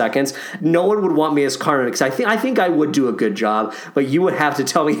 30 seconds. No one would want me as Carmen because I think I would do a good job, but you would have to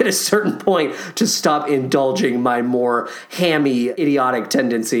tell me at a certain point to stop indulging my more hammy, idiotic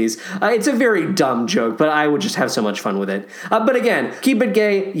tendencies. It's a very dumb joke, but I would just have so much fun with it. But again, Keep It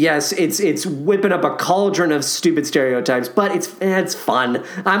Gay, yes, it's whipping up a cauldron of stupid stereotypes, but it's fun.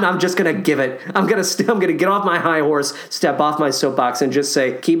 I'm just gonna give it. I'm gonna get off my high horse, step off my soapbox, and just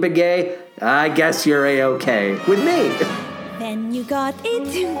say, keep it gay, I guess you're A-okay with me. Then you got it,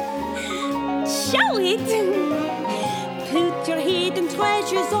 show it, put your hidden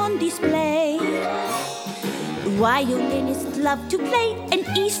treasures on display. Violinists love to play an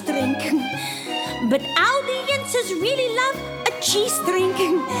E-string, but audiences really love a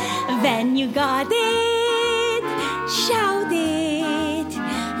G-string. Then you got it, shout it,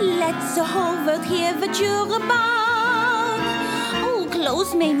 let the whole world hear what you're about.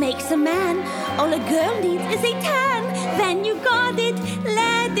 Clothes may make a man, all a girl needs is a tan. Then you got it,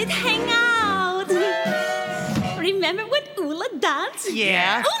 let it hang out. remember when Ula danced?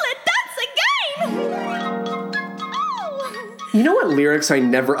 Yeah. Ula dance again! You know what lyrics I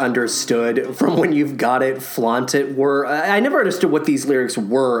never understood from When You've Got It, Flaunt It were? I never understood what these lyrics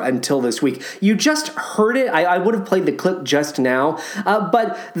were until this week. You just heard it. I would have played the clip just now.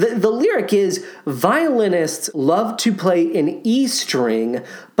 But the lyric is, violinists love to play an E string,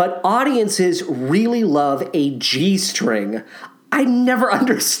 but audiences really love a G string. I never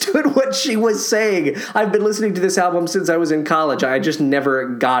understood what she was saying. I've been listening to this album since I was in college. I just never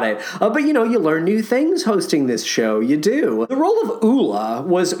got it. But you know, you learn new things hosting this show. You do. The role of Ula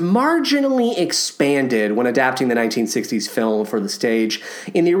was marginally expanded when adapting the 1960s film for the stage.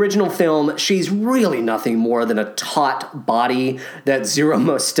 In the original film, she's really nothing more than a taut body that Zero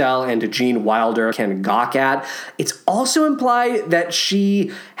Mostel and Gene Wilder can gawk at. It's also implied that she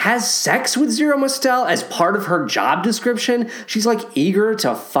has sex with Zero Mostel as part of her job description. She's like eager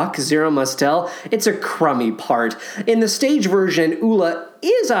to fuck Zero Mostel. It's a crummy part. In the stage version, Ula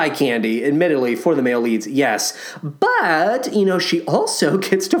is eye candy, admittedly, for the male leads, yes. But, you know, she also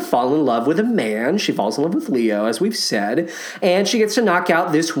gets to fall in love with a man. She falls in love with Leo, as we've said. And she gets to knock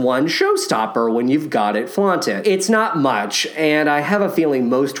out this one showstopper, When You've Got It, Flaunt It. It's not much, and I have a feeling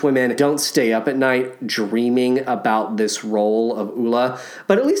most women don't stay up at night dreaming about this role of Ula.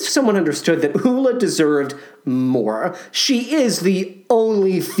 But at least someone understood that Ula deserved more. She is the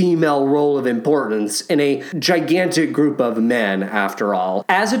only female role of importance in a gigantic group of men, after all.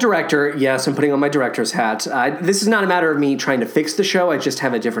 As a director, yes, I'm putting on my director's hat. This is not a matter of me trying to fix the show. I just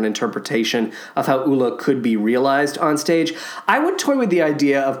have a different interpretation of how Ula could be realized on stage. I would toy with the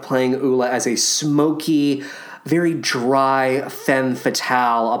idea of playing Ula as a smoky, very dry femme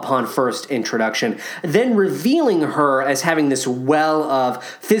fatale upon first introduction, then revealing her as having this well of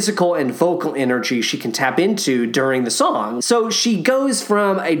physical and vocal energy she can tap into during the song. So she goes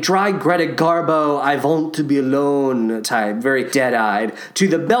from a dry Greta Garbo, I want to be alone type, very dead-eyed, to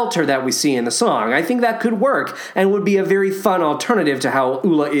the belter that we see in the song. I think that could work and would be a very fun alternative to how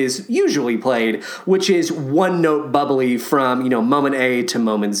Ula is usually played, which is one-note bubbly from, moment A to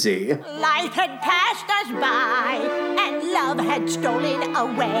moment Z. Life had passed us by, and love had stolen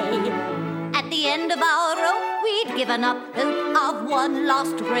away. At the end of our rope, we'd given up hope of one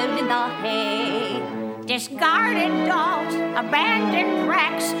lost road in the hay. Discarded dogs, abandoned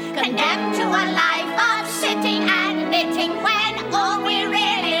wrecks, condemned to a life of sitting and knitting when all we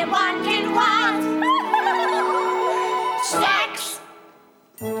really wanted was sex.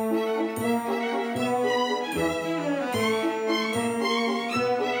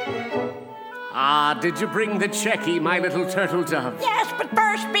 Did you bring the checky, my little turtle dove? Yes, but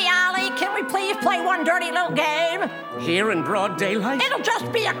first, Bialy, can we please play one dirty little game? Here in broad daylight? It'll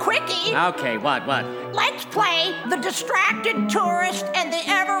just be a quickie. Okay, what? Let's play the distracted tourist and the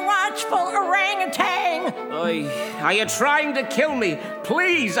ever-watchful orangutan. Are you trying to kill me?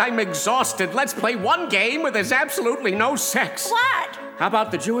 Please, I'm exhausted. Let's play one game where there's absolutely no sex. What? How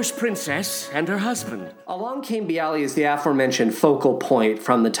about the Jewish princess and her husband? Along Came Bialy is the aforementioned focal point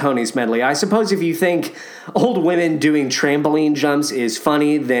from the Tonys medley. I suppose if you think old women doing trampoline jumps is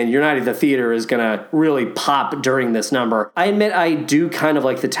funny, then your night at the theater is gonna really pop during this number. I admit I do kind of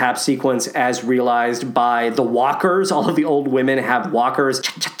like the tap sequence as realized by the walkers. All of the old women have walkers.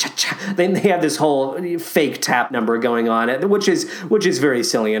 Cha-cha-cha-cha. Then they have this whole fake tap number going on, which is very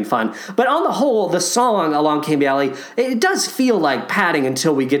silly and fun. But on the whole, the song Along Came Bialy, it does feel like padding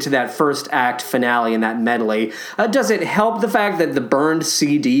until we get to that first act finale in that medley. Does it help the fact that the burned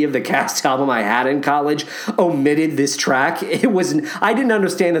CD of the cast album I had in college omitted this track? I didn't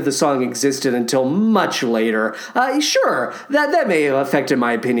understand that the song existed until much later. Sure, that may have affected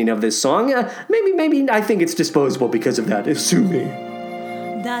my opinion of this song. Maybe I think it's disposable because of that. Sue me.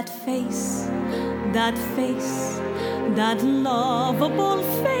 That face, that lovable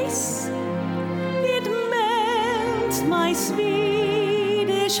face, it melts my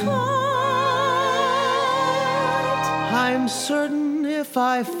Swedish heart. I'm certain if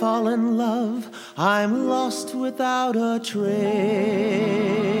I fall in love, I'm lost without a trace.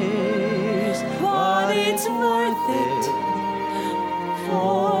 But it's worth it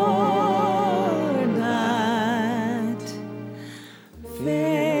for that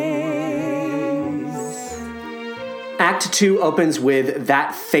face. Act Act 2 opens with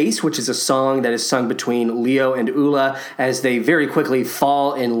That Face, which is a song that is sung between Leo and Ula as they very quickly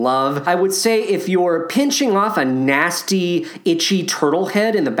fall in love. I would say if you're pinching off a nasty, itchy turtle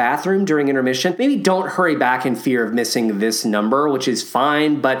head in the bathroom during intermission, maybe don't hurry back in fear of missing this number, which is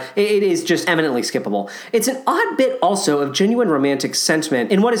fine, but it is just eminently skippable. It's an odd bit also of genuine romantic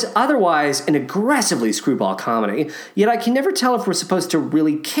sentiment in what is otherwise an aggressively screwball comedy, yet I can never tell if we're supposed to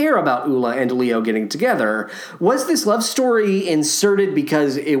really care about Ula and Leo getting together. Was this love story inserted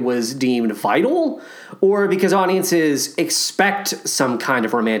because it was deemed vital? Or because audiences expect some kind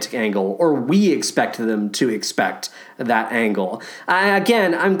of romantic angle, or we expect them to expect that angle?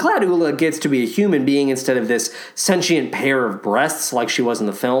 Again, I'm glad Ula gets to be a human being instead of this sentient pair of breasts like she was in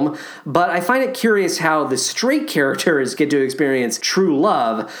the film, but I find it curious how the straight characters get to experience true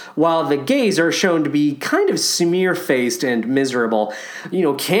love, while the gays are shown to be kind of smear-faced and miserable.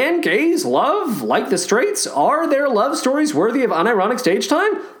 Can gays love like the straights? Are their love stories worthy of unironic stage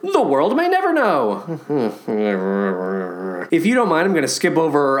time? The world may never know. If you don't mind, I'm going to skip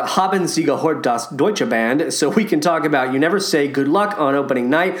over Haben Sie gehört das Deutsche Band so we can talk about You Never Say Good Luck on opening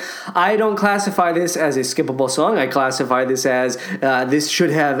night. I don't classify this as a skippable song. I classify this as this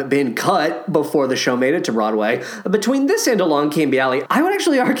should have been cut before the show made it to Broadway. Between this and Along Came the Alley, I would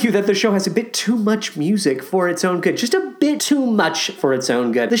actually argue that the show has a bit too much music for its own good. Just a bit too much for its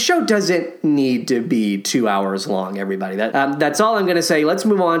own good. The show doesn't need to be 2 hours long, everybody. That's all I'm going to say. Let's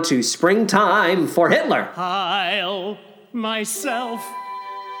move on to Springtime for Hitler. Heil myself,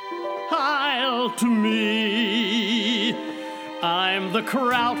 heil to me. I'm the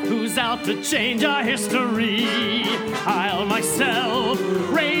kraut who's out to change our history. Heil myself,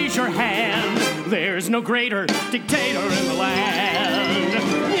 raise your hand. There's no greater dictator in the land.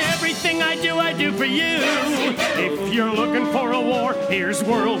 Everything I do for you. If you're looking for a war, here's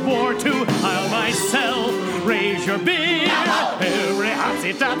World War II. Heil myself, raise your beer. Every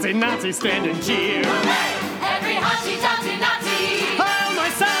hotsy-totsy Nazi stand and cheer. Every hotsy-totsy Nazi. Heil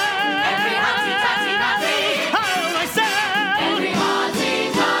myself. Every hotsy-totsy Nazi. Heil myself. Every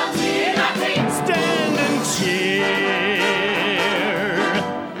hotsy-totsy Nazi. Stand and cheer.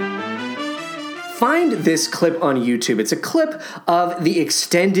 Find this clip on YouTube. It's a clip of the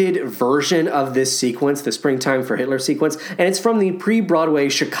extended version of this sequence, the Springtime for Hitler sequence, and it's from the pre-Broadway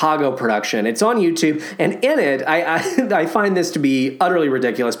Chicago production. It's on YouTube, and in it, I find this to be utterly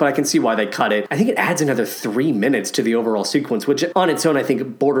ridiculous, but I can see why they cut it. I think it adds another 3 minutes to the overall sequence, which on its own I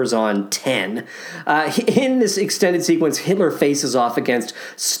think borders on 10. In this extended sequence, Hitler faces off against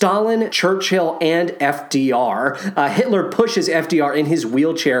Stalin, Churchill, and FDR. Hitler pushes FDR in his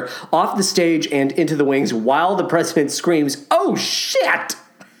wheelchair off the stage and into the wings while the president screams, "Oh shit!"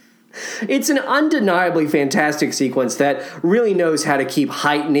 It's an undeniably fantastic sequence that really knows how to keep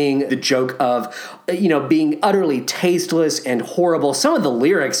heightening the joke of, being utterly tasteless and horrible. Some of the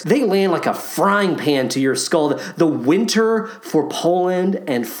lyrics, they land like a frying pan to your skull. The winter for Poland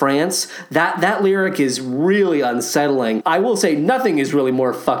and France, that lyric is really unsettling. I will say nothing is really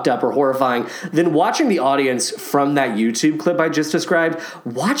more fucked up or horrifying than watching the audience from that YouTube clip I just described,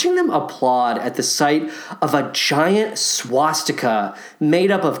 watching them applaud at the sight of a giant swastika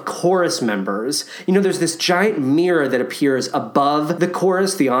made up of chorus members. There's this giant mirror that appears above the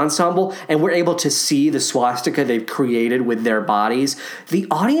chorus, the ensemble, and we're able to see the swastika they've created with their bodies. The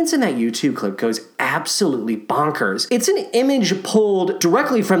audience in that YouTube clip goes absolutely bonkers. It's an image pulled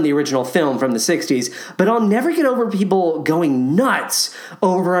directly from the original film from the 60s, but I'll never get over people going nuts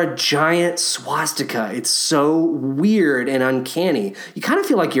over a giant swastika. It's so weird and uncanny. You kind of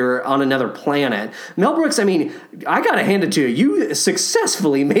feel like you're on another planet. Mel Brooks, I gotta hand it to you. You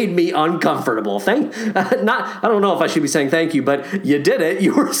successfully made me uncomfortable. I don't know if I should be saying thank you, but you did it.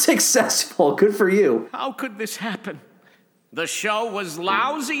 You were successful. Good for you. How could this happen? The show was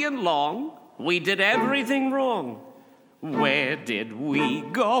lousy and long. We did everything wrong. Where did we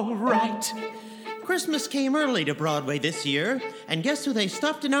go right? Christmas came early to Broadway this year, and guess who they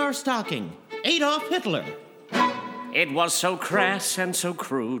stuffed in our stocking? Adolf Hitler. It was so crass and so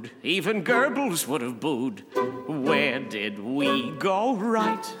crude, even Goebbels would have booed. Where did we go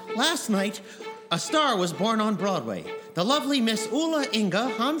right? Last night, a star was born on Broadway. The lovely Miss Ulla Inga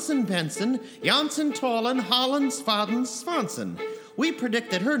Hansen Benson Janssen Tolan Holland Spaden Swanson. We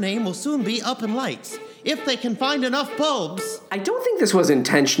predict that her name will soon be up in lights. if they can find enough bulbs. I don't think this was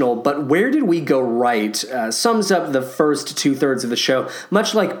intentional, but Where Did We Go Right sums up the first two-thirds of the show,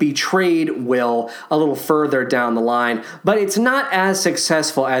 much like Betrayed will a little further down the line, but it's not as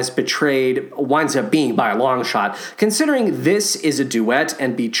successful as Betrayed winds up being by a long shot. Considering this is a duet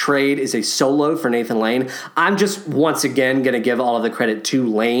and Betrayed is a solo for Nathan Lane, I'm just once again going to give all of the credit to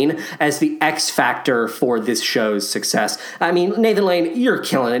Lane as the X factor for this show's success. I mean, Nathan Lane, you're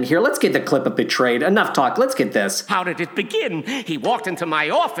killing it here. Let's get the clip of Betrayed. Enough talk. Let's get this. How did it begin? He walked into my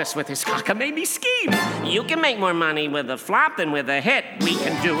office with his cockamamie scheme. You can make more money with a flop than with a hit. We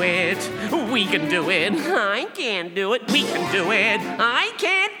can do it. We can do it. I can't do it. We can do it. I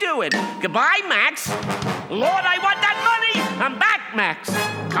can't do it. Goodbye, Max. Lord, I want that money. I'm back, Max.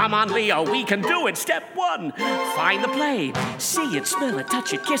 Come on, Leo. We can do it. Step 1. Find the play. See it, smell it,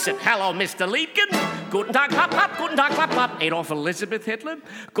 touch it, kiss it. Hello, Mr. Liebken. Guten Tag, hop, hop. Guten Tag, hop, hop. Adolf Elizabeth Hitler.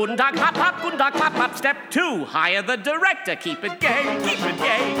 Guten Tag, hop, hop. Guten Tag, hop, hop. Step 2. Hire the director. Keep it gay. Keep it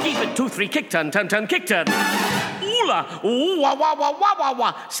gay. Keep it 2, 3. Kick turn, turn, turn, kick turn. Oola. Ooh, wah, wah, wah, wah, wah,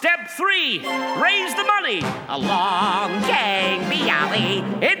 wah. Step 3. Raise the money. A long gang alley.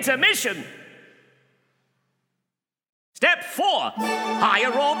 Intermission. Step 4,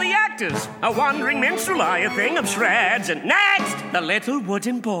 hire all the actors. A wandering minstrel, a thing of shreds. And next, the little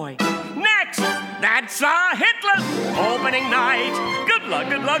wooden boy. Next, that's our Hitler. Opening night. Good luck,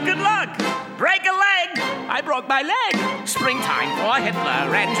 good luck, good luck. Break a leg. I broke my leg. Springtime for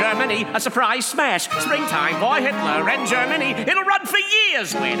Hitler and Germany. A surprise smash. Springtime for Hitler and Germany. It'll run for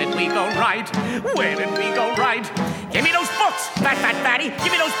years. Where did we go right? Where did we go right? Give me those books, fat, fat, fatty.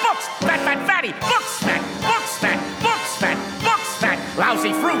 Give me those books, fat, fat, fatty. Books, fat, books, fat, books, fat, books, fat.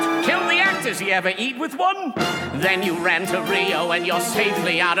 Lousy fruit, kill the actors. You ever eat with one? Then you ran to Rio and you're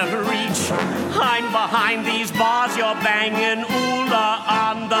safely out of reach. I'm behind these bars, you're banging Ula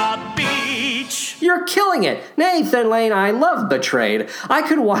on the beach. You're killing it. Nathan Lane, I love Betrayed. I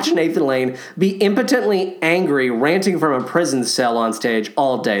could watch Nathan Lane be impotently angry, ranting from a prison cell on stage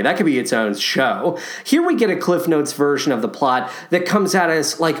all day. That could be its own show. Here we get a Cliff Notes version of the plot that comes at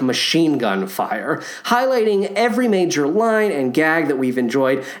us like machine gun fire, highlighting every major line and gag that we've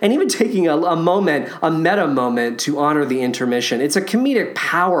enjoyed, and even taking a meta moment to honor the intermission. It's a comedic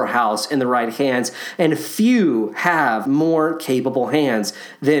powerhouse in the right hands, and few have more capable hands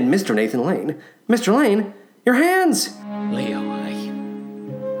than Mr. Nathan Lane. Mr. Lane, your hands! Leo,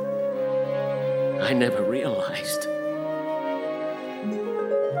 I never realized.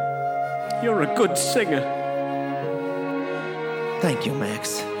 You're a good singer. Thank you,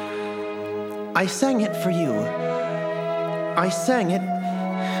 Max. I sang it for you. I sang it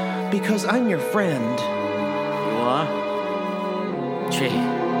because I'm your friend. You are? Gee,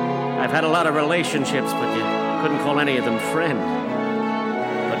 I've had a lot of relationships, but you couldn't call any of them friend.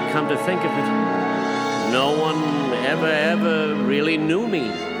 But come to think of it, no one ever really knew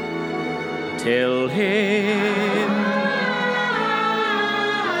me till him.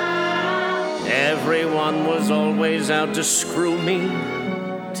 Everyone was always out to screw me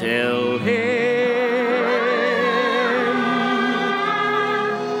till him.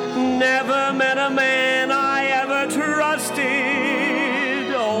 Never met a man I ever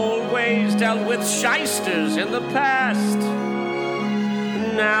trusted. Always dealt with shysters in the past.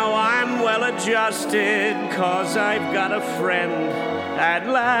 Now I'm well adjusted, 'cause I've got a friend at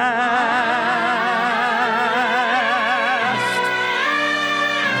last.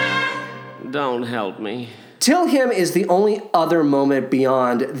 Don't help me. Till Him is the only other moment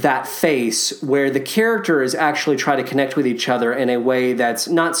beyond that face where the characters actually try to connect with each other in a way that's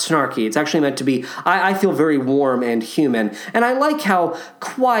not snarky. It's actually meant to be, I feel, very warm and human. And I like how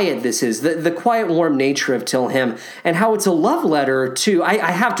quiet this is, the quiet, warm nature of Till Him, and how it's a love letter to,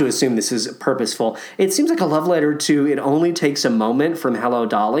 I have to assume this is purposeful, it seems like a love letter to It Only Takes a Moment from Hello,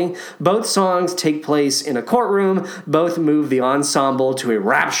 Dolly. Both songs take place in a courtroom, both move the ensemble to a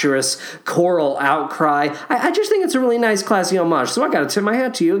rapturous choral outcry. I just think it's a really nice, classy homage. So I gotta tip my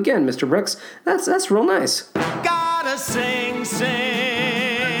hat to you again, Mr. Brooks. That's real nice. Gotta sing,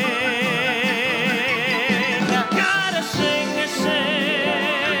 sing. Gotta sing, sing.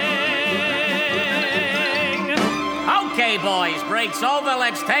 Okay, boys, break's over.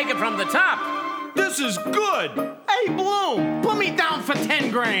 Let's take it from the top. This is good. Hey, Bloom, put me down for 10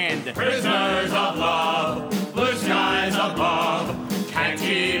 grand. Prisoners of love, blue skies above, can't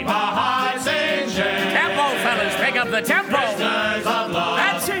keep our hearts in jail. Tempo, fellas, pick up the tempo. Prisoners of love,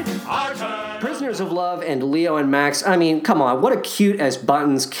 That's it. our turn. Prisoners Prisoners of Love and Leo and Max, I mean, come on, what a cute as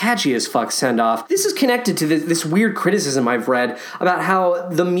buttons, catchy as fuck send-off. This is connected to this weird criticism I've read about how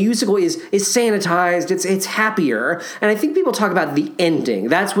the musical is sanitized, it's happier, and I think people talk about the ending.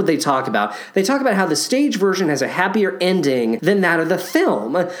 That's what they talk about. They talk about how the stage version has a happier ending than that of the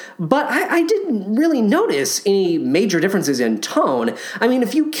film, but I didn't really notice any major differences in tone. I mean,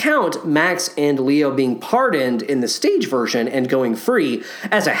 if you count Max and Leo being pardoned in the stage version and going free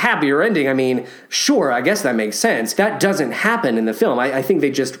as a happier ending, I mean, sure, I guess that makes sense. That doesn't happen in the film. I think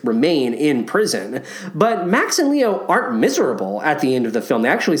they just remain in prison. But Max and Leo aren't miserable at the end of the film. They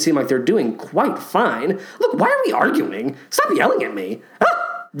actually seem like they're doing quite fine. Look, why are we arguing? Stop yelling at me.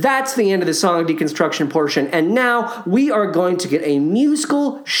 That's the end of the song deconstruction portion, and now we are going to get a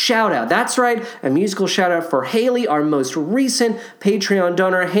musical shout-out. That's right, a musical shout-out for Haley, our most recent Patreon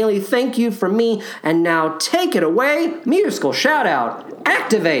donor. Haley, thank you from me, and now take it away. Musical shout-out.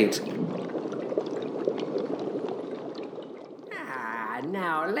 Activate.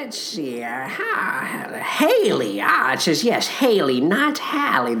 Now, let's see. Haley. It says, yes, Haley, not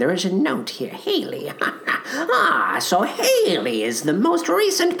Hallie. There is a note here. Haley. So Haley is the most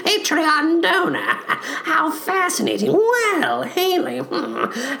recent Patreon donor. How fascinating. Well, Haley,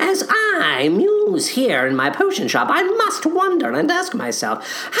 as I muse here in my potion shop, I must wonder and ask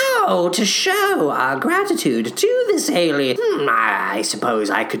myself how to show our gratitude to this Haley. I suppose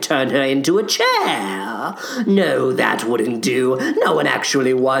I could turn her into a chair. No, that wouldn't do. No one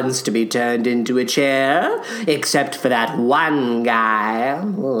actually wants to be turned into a chair, except for that one guy.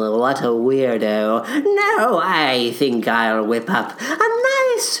 Oh, what a weirdo. No, I think I'll whip up a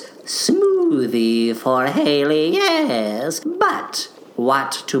nice smoothie for Haley, yes. But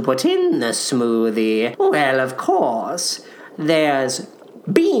what to put in the smoothie? Well, of course, there's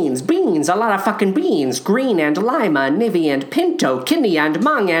beans, a lot of fucking beans. Green and lima, nivy and pinto, kidney and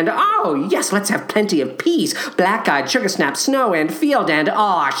mung, and oh, yes, let's have plenty of peas. Black-eyed, sugar snap, snow and field, and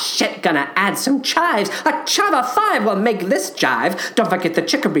oh, shit, gonna add some chives. A chive of 5 will make this jive. Don't forget the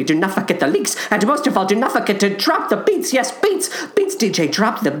chicory, do not forget the leeks, and most of all, do not forget to drop the beets. Yes, beets, DJ,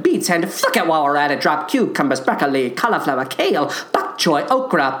 drop the beets, and fuck it while we're at it. Drop cucumbers, broccoli, cauliflower, kale, bok choy,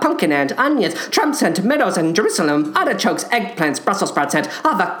 okra, pumpkin and onions, trumps and tomatoes and Jerusalem, artichokes, eggplants, Brussels sprouts, and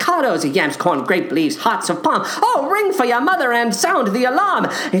avocados, yams, corn, grape leaves, hearts of palm. Oh, ring for your mother and sound the alarm.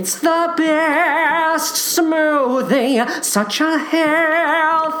 It's the best smoothie, such a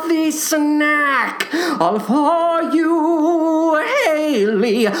healthy snack. All for you,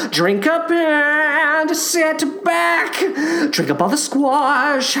 Haley. Drink up and sit back. Drink up all the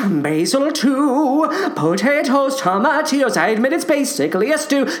squash, basil too, potatoes, tomatillos. I admit it's basically a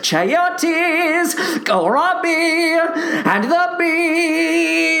stew. Chayotes, kohlrabi, and the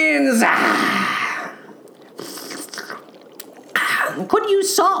beans. Could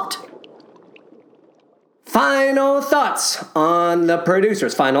use salt. Final thoughts on the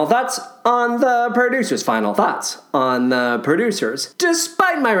producers. Final thoughts on the producers. Final thoughts on the producers.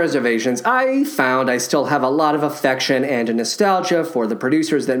 Despite my reservations, I found I still have a lot of affection and nostalgia for the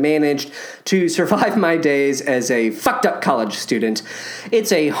producers that managed to survive my days as a fucked up college student.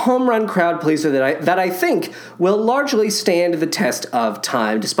 It's a home run crowd pleaser that I think will largely stand the test of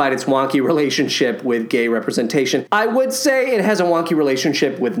time, despite its wonky relationship with gay representation. I would say it has a wonky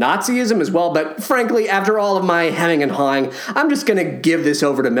relationship with Nazism as well, but frankly, after all of my hemming and hawing, I'm just gonna give this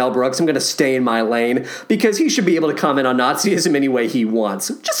over to Mel Brooks. I'm gonna stay in my lane, because he should be able to comment on Nazism any way he wants.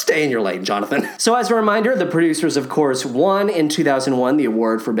 Just stay in your lane, Jonathan. So as a reminder, the producers, of course, won in 2001 the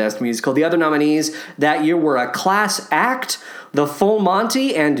award for Best Musical. The other nominees that year were A Class Act, The Full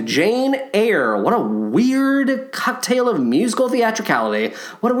Monty, and Jane Eyre. What a weird cocktail of musical theatricality.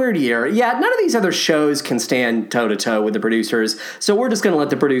 What a weird year. Yeah, none of these other shows can stand toe-to-toe with the producers, so we're just going to let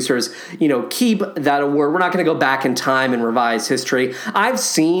the producers, keep that award. We're not going to go back in time and revise history. I've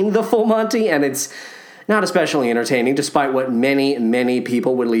seen The Full Monty, and it's not especially entertaining, despite what many, many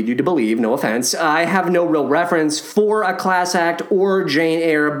people would lead you to believe. No offense. I have no real reference for A Class Act or Jane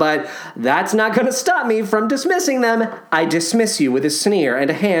Eyre, but that's not going to stop me from dismissing them. I dismiss you with a sneer and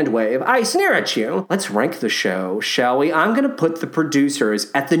a hand wave. I sneer at you. Let's rank the show, shall we? I'm going to put the producers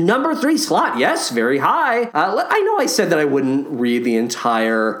at the number 3 slot. Yes, very high. I know I said that I wouldn't read the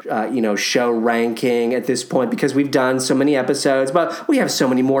entire, show ranking at this point because we've done so many episodes, but we have so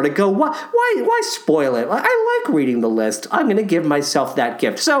many more to go. Why spoil it? I like reading the list. I'm going to give myself that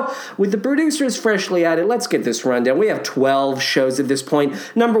gift. So, with the producers freshly added, let's get this rundown. We have 12 shows at this point.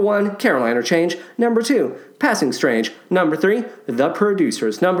 Number 1, Carolina Change. Number 2, Passing Strange. Number 3, The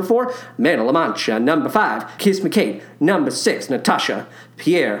Producers. Number 4, Mano La Mancha. Number 5, Kiss Me Kate. Number 6, Natasha,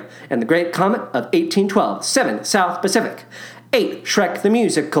 Pierre, and the Great Comet of 1812. 7, South Pacific. 8, Shrek the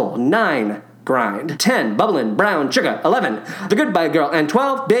Musical. 9, Grind. 10, Bubbling Brown Sugar. 11, The Goodbye Girl. And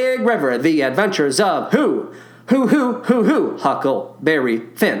 12, Big River, The Adventures of Who? Huckleberry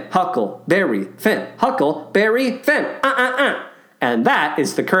Finn. Huckleberry Finn. Huckleberry Finn. And that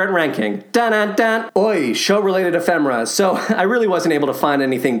is the current ranking. Dun-dun-dun. Oi, show-related ephemera. So I really wasn't able to find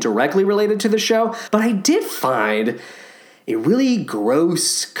anything directly related to the show, but I did find a really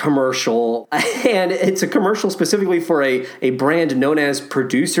gross commercial, and it's a commercial specifically for a brand known as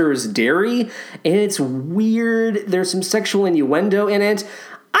Producer's Dairy, and it's weird. There's some sexual innuendo in it.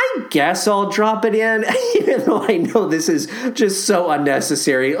 I guess I'll drop it in, even though I know this is just so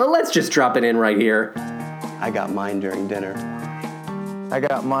unnecessary. Let's just drop it in right here. I got mine during dinner. I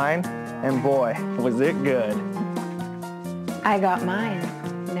got mine, and boy, was it good. I got mine.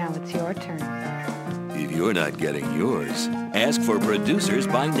 Now it's your turn. If you're not getting yours, ask for Producers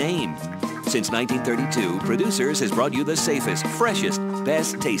by name. Since 1932, Producers has brought you the safest, freshest,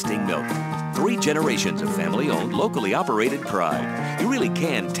 best-tasting milk. 3 generations of family-owned, locally operated pride. You really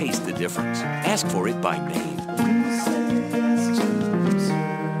can taste the difference. Ask for it by name.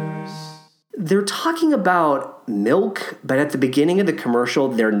 They're talking about milk, but at the beginning of the commercial,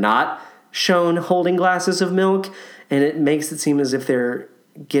 they're not shown holding glasses of milk, and it makes it seem as if they're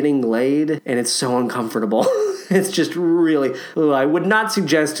getting laid, and it's so uncomfortable. It's just really, I would not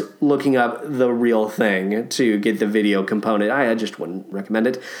suggest looking up The Real Thing to get the video component. I just wouldn't recommend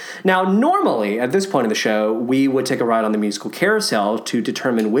it. Now, normally, at this point in the show, we would take a ride on the musical carousel to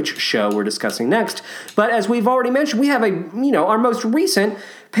determine which show we're discussing next. But as we've already mentioned, we have our most recent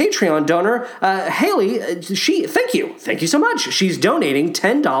Patreon donor, Haley. Thank you so much. She's donating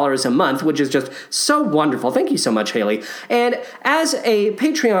 $10 a month, which is just so wonderful. Thank you so much, Haley. And as a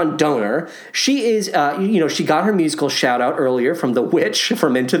Patreon donor, she is, she got her musical shout out earlier from the witch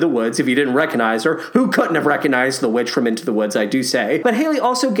from Into the Woods. If you didn't recognize her, who couldn't have recognized the witch from Into the Woods, I do say. But Haley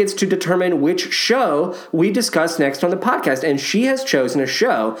also gets to determine which show we discuss next on the podcast, and she has chosen a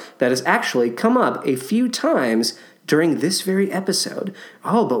show that has actually come up a few times during this very episode.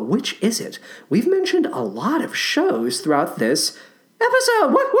 Oh, but which is it? We've mentioned a lot of shows throughout this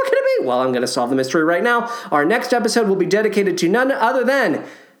episode. What could it be? Well, I'm going to solve the mystery right now. Our next episode will be dedicated to none other than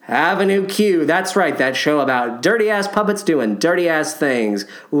Avenue Q. That's right, that show about dirty-ass puppets doing dirty-ass things.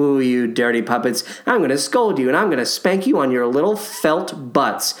 Ooh, you dirty puppets. I'm going to scold you, and I'm going to spank you on your little felt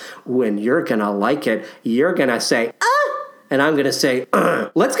butts. When you're going to like it, you're going to say, and I'm going to say,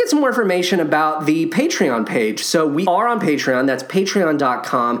 Let's get some more information about the Patreon page. So we are on Patreon. That's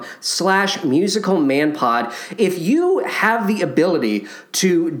patreon.com/musicalmanpod. If you have the ability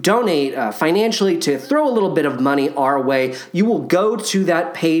to donate financially, to throw a little bit of money our way, you will go to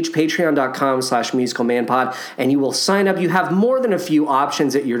that page, patreon.com/musicalmanpod, and you will sign up. You have more than a few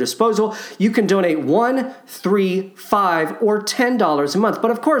options at your disposal. You can donate $1, $3, $5, or $10 a month.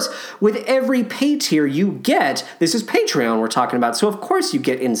 But of course, with every pay tier you get, this is Patreon we're talking about, so of course you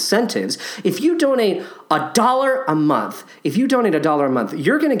get incentives. If you donate $1 a month, you're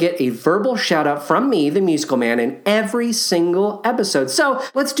going to get a verbal shout out from me, the Musical Man, in every single episode. So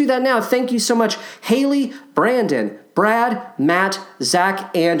let's do that now. Thank you so much, Haley, Brandon, Brad, Matt, Zach,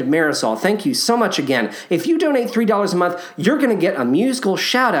 and Marisol. Thank you so much again. If you donate $3 a month, you're going to get a musical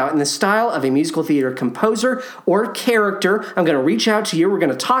shout out in the style of a musical theater composer or character. I'm going to reach out to you. We're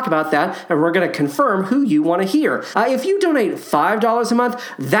going to talk about that, and we're going to confirm who you want to hear. If you donate $5 a month,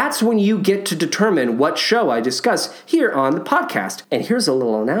 that's when you get to determine what show I discuss here on the podcast. And here's a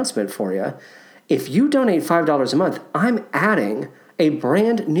little announcement for you. If you donate $5 a month, I'm adding a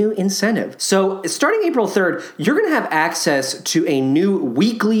brand new incentive. So starting April 3rd, you're going to have access to a new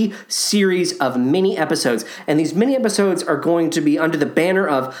weekly series of mini episodes. And these mini episodes are going to be under the banner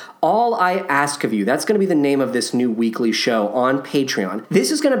of All I Ask of You. That's going to be the name of this new weekly show on Patreon.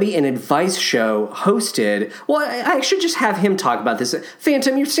 This is going to be an advice show hosted. Well, I should just have him talk about this.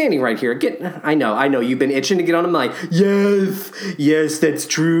 Phantom, you're standing right here. I know. You've been itching to get on a mic. Yes, that's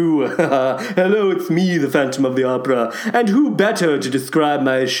true. Hello, it's me, the Phantom of the Opera. And who better to describe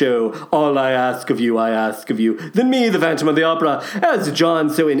my show, All I Ask of You, than me, the Phantom of the Opera. As John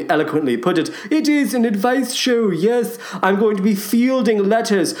so eloquently put it, it is an advice show, yes. I'm going to be fielding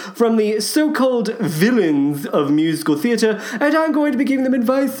letters from the so-called villains of musical theater, and I'm going to be giving them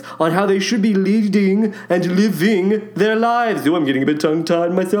advice on how they should be leading and living their lives. Oh, I'm getting a bit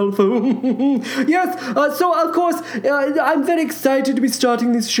tongue-tied myself. Yes, so of course, I'm very excited to be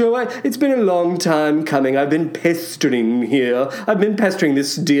starting this show. It's been a long time coming. I've been pestering here. I've been pestering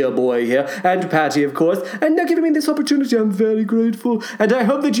this dear boy here, and Patty, of course, and now giving me this opportunity. I'm very grateful, and I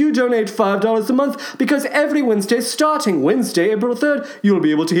hope that you donate $5 a month, because every Wednesday, starting Wednesday, April 3rd, you'll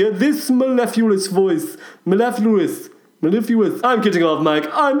be able to hear this mellifluous voice. Mellifluous. And if you were, I'm getting off mic,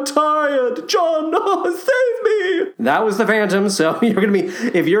 I'm tired, John, save me. That was The Phantom, so you're going to be,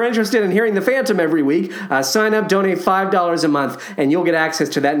 if you're interested in hearing The Phantom every week, sign up, donate $5 a month, and you'll get access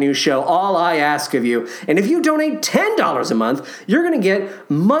to that new show, All I Ask of You. And if you donate $10 a month, you're going to get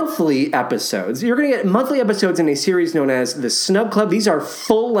monthly episodes. You're going to get monthly episodes in a series known as The Snub Club. These are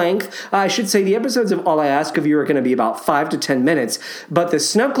full length. I should say the episodes of All I Ask of You are going to be about 5 to 10 minutes, but the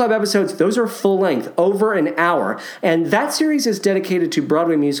Snub Club episodes, those are full length, over an hour, and that series is dedicated to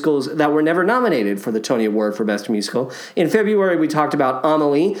Broadway musicals that were never nominated for the Tony Award for Best Musical. In February, we talked about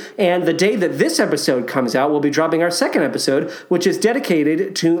Amelie, and the day that this episode comes out, we'll be dropping our second episode, which is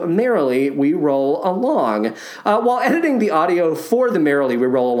dedicated to Merrily We Roll Along. While editing the audio for the Merrily We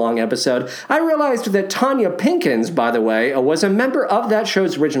Roll Along episode, I realized that Tanya Pinkins, by the way, was a member of that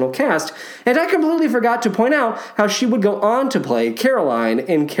show's original cast, and I completely forgot to point out how she would go on to play Caroline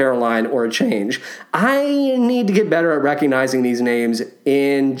in Caroline or a Change. I need to get better at recognizing these names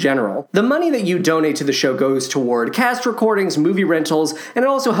in general. The money that you donate to the show goes toward cast recordings, movie rentals, and it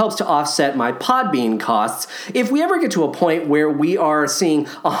also helps to offset my Podbean costs. If we ever get to a point where we are seeing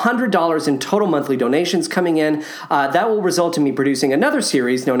 $100 in total monthly donations coming in, that will result in me producing another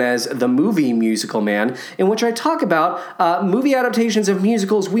series known as The Movie Musical Man, in which I talk about movie adaptations of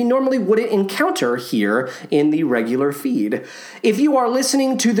musicals we normally wouldn't encounter here in the regular feed. If you are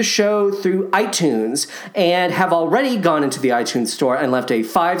listening to the show through iTunes and have already gone into the iTunes store and left a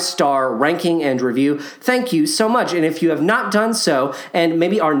 5-star ranking and review, thank you so much. And if you have not done so and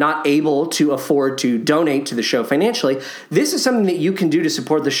maybe are not able to afford to donate to the show financially, this is something that you can do to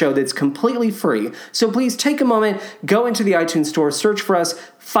support the show that's completely free. So please take a moment, go into the iTunes store, search for us,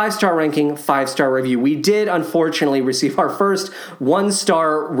 5-star ranking, 5-star review. We did, unfortunately, receive our first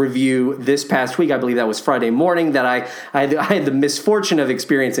 1-star review this past week. I believe that was Friday morning that I had the misfortune of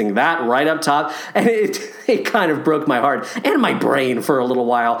experiencing that right up top, and it kind of broke my heart and my brain for a little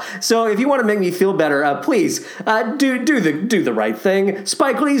while. So if you want to make me feel better, please do the right thing.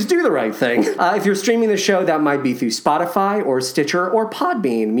 Spike Lee's Do the Right Thing. If you're streaming the show, that might be through Spotify or Stitcher or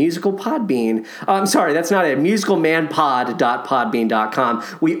Podbean, Musical Podbean. I'm sorry, that's not it. musicalmanpod.podbean.com.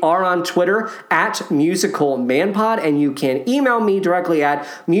 We are on Twitter at musicalmanpod, and you can email me directly at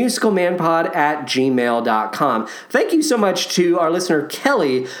musicalmanpod@gmail.com. Thank you so much to our listener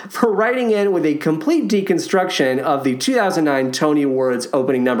Kelly for writing in with a complete deconstruction of the 2009 Tony Awards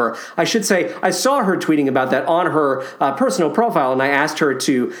opening number. I should say, I saw her tweeting about that on her personal profile, and I asked her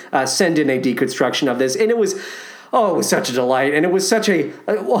to send in a deconstruction of this, and it was such a delight. And it was such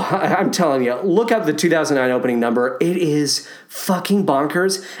I'm telling you, look up the 2009 opening number. It is fucking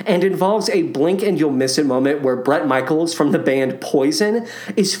bonkers and involves a blink and you'll miss it moment where Bret Michaels from the band Poison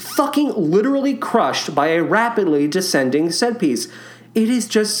is fucking literally crushed by a rapidly descending set piece. It is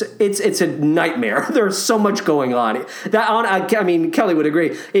just, it's a nightmare. There's so much going on. I mean, Kelly would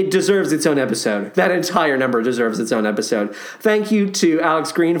agree. It deserves its own episode. That entire number deserves its own episode. Thank you to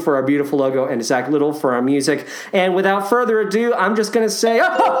Alex Green for our beautiful logo and Zach Little for our music. And without further ado, I'm just going to say,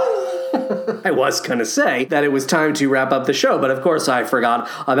 I was going to say that it was time to wrap up the show, but of course I forgot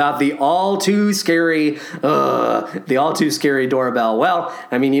about the all too scary doorbell. Well,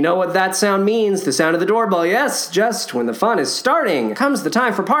 I mean, you know what that sound means. The sound of the doorbell, yes, just when the fun is starting comes the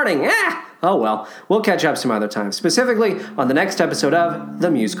time for parting. Oh well, we'll catch up some other time, specifically on the next episode of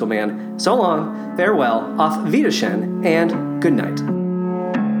The Musical Man. So long, farewell, auf Wiedersehen, and good night.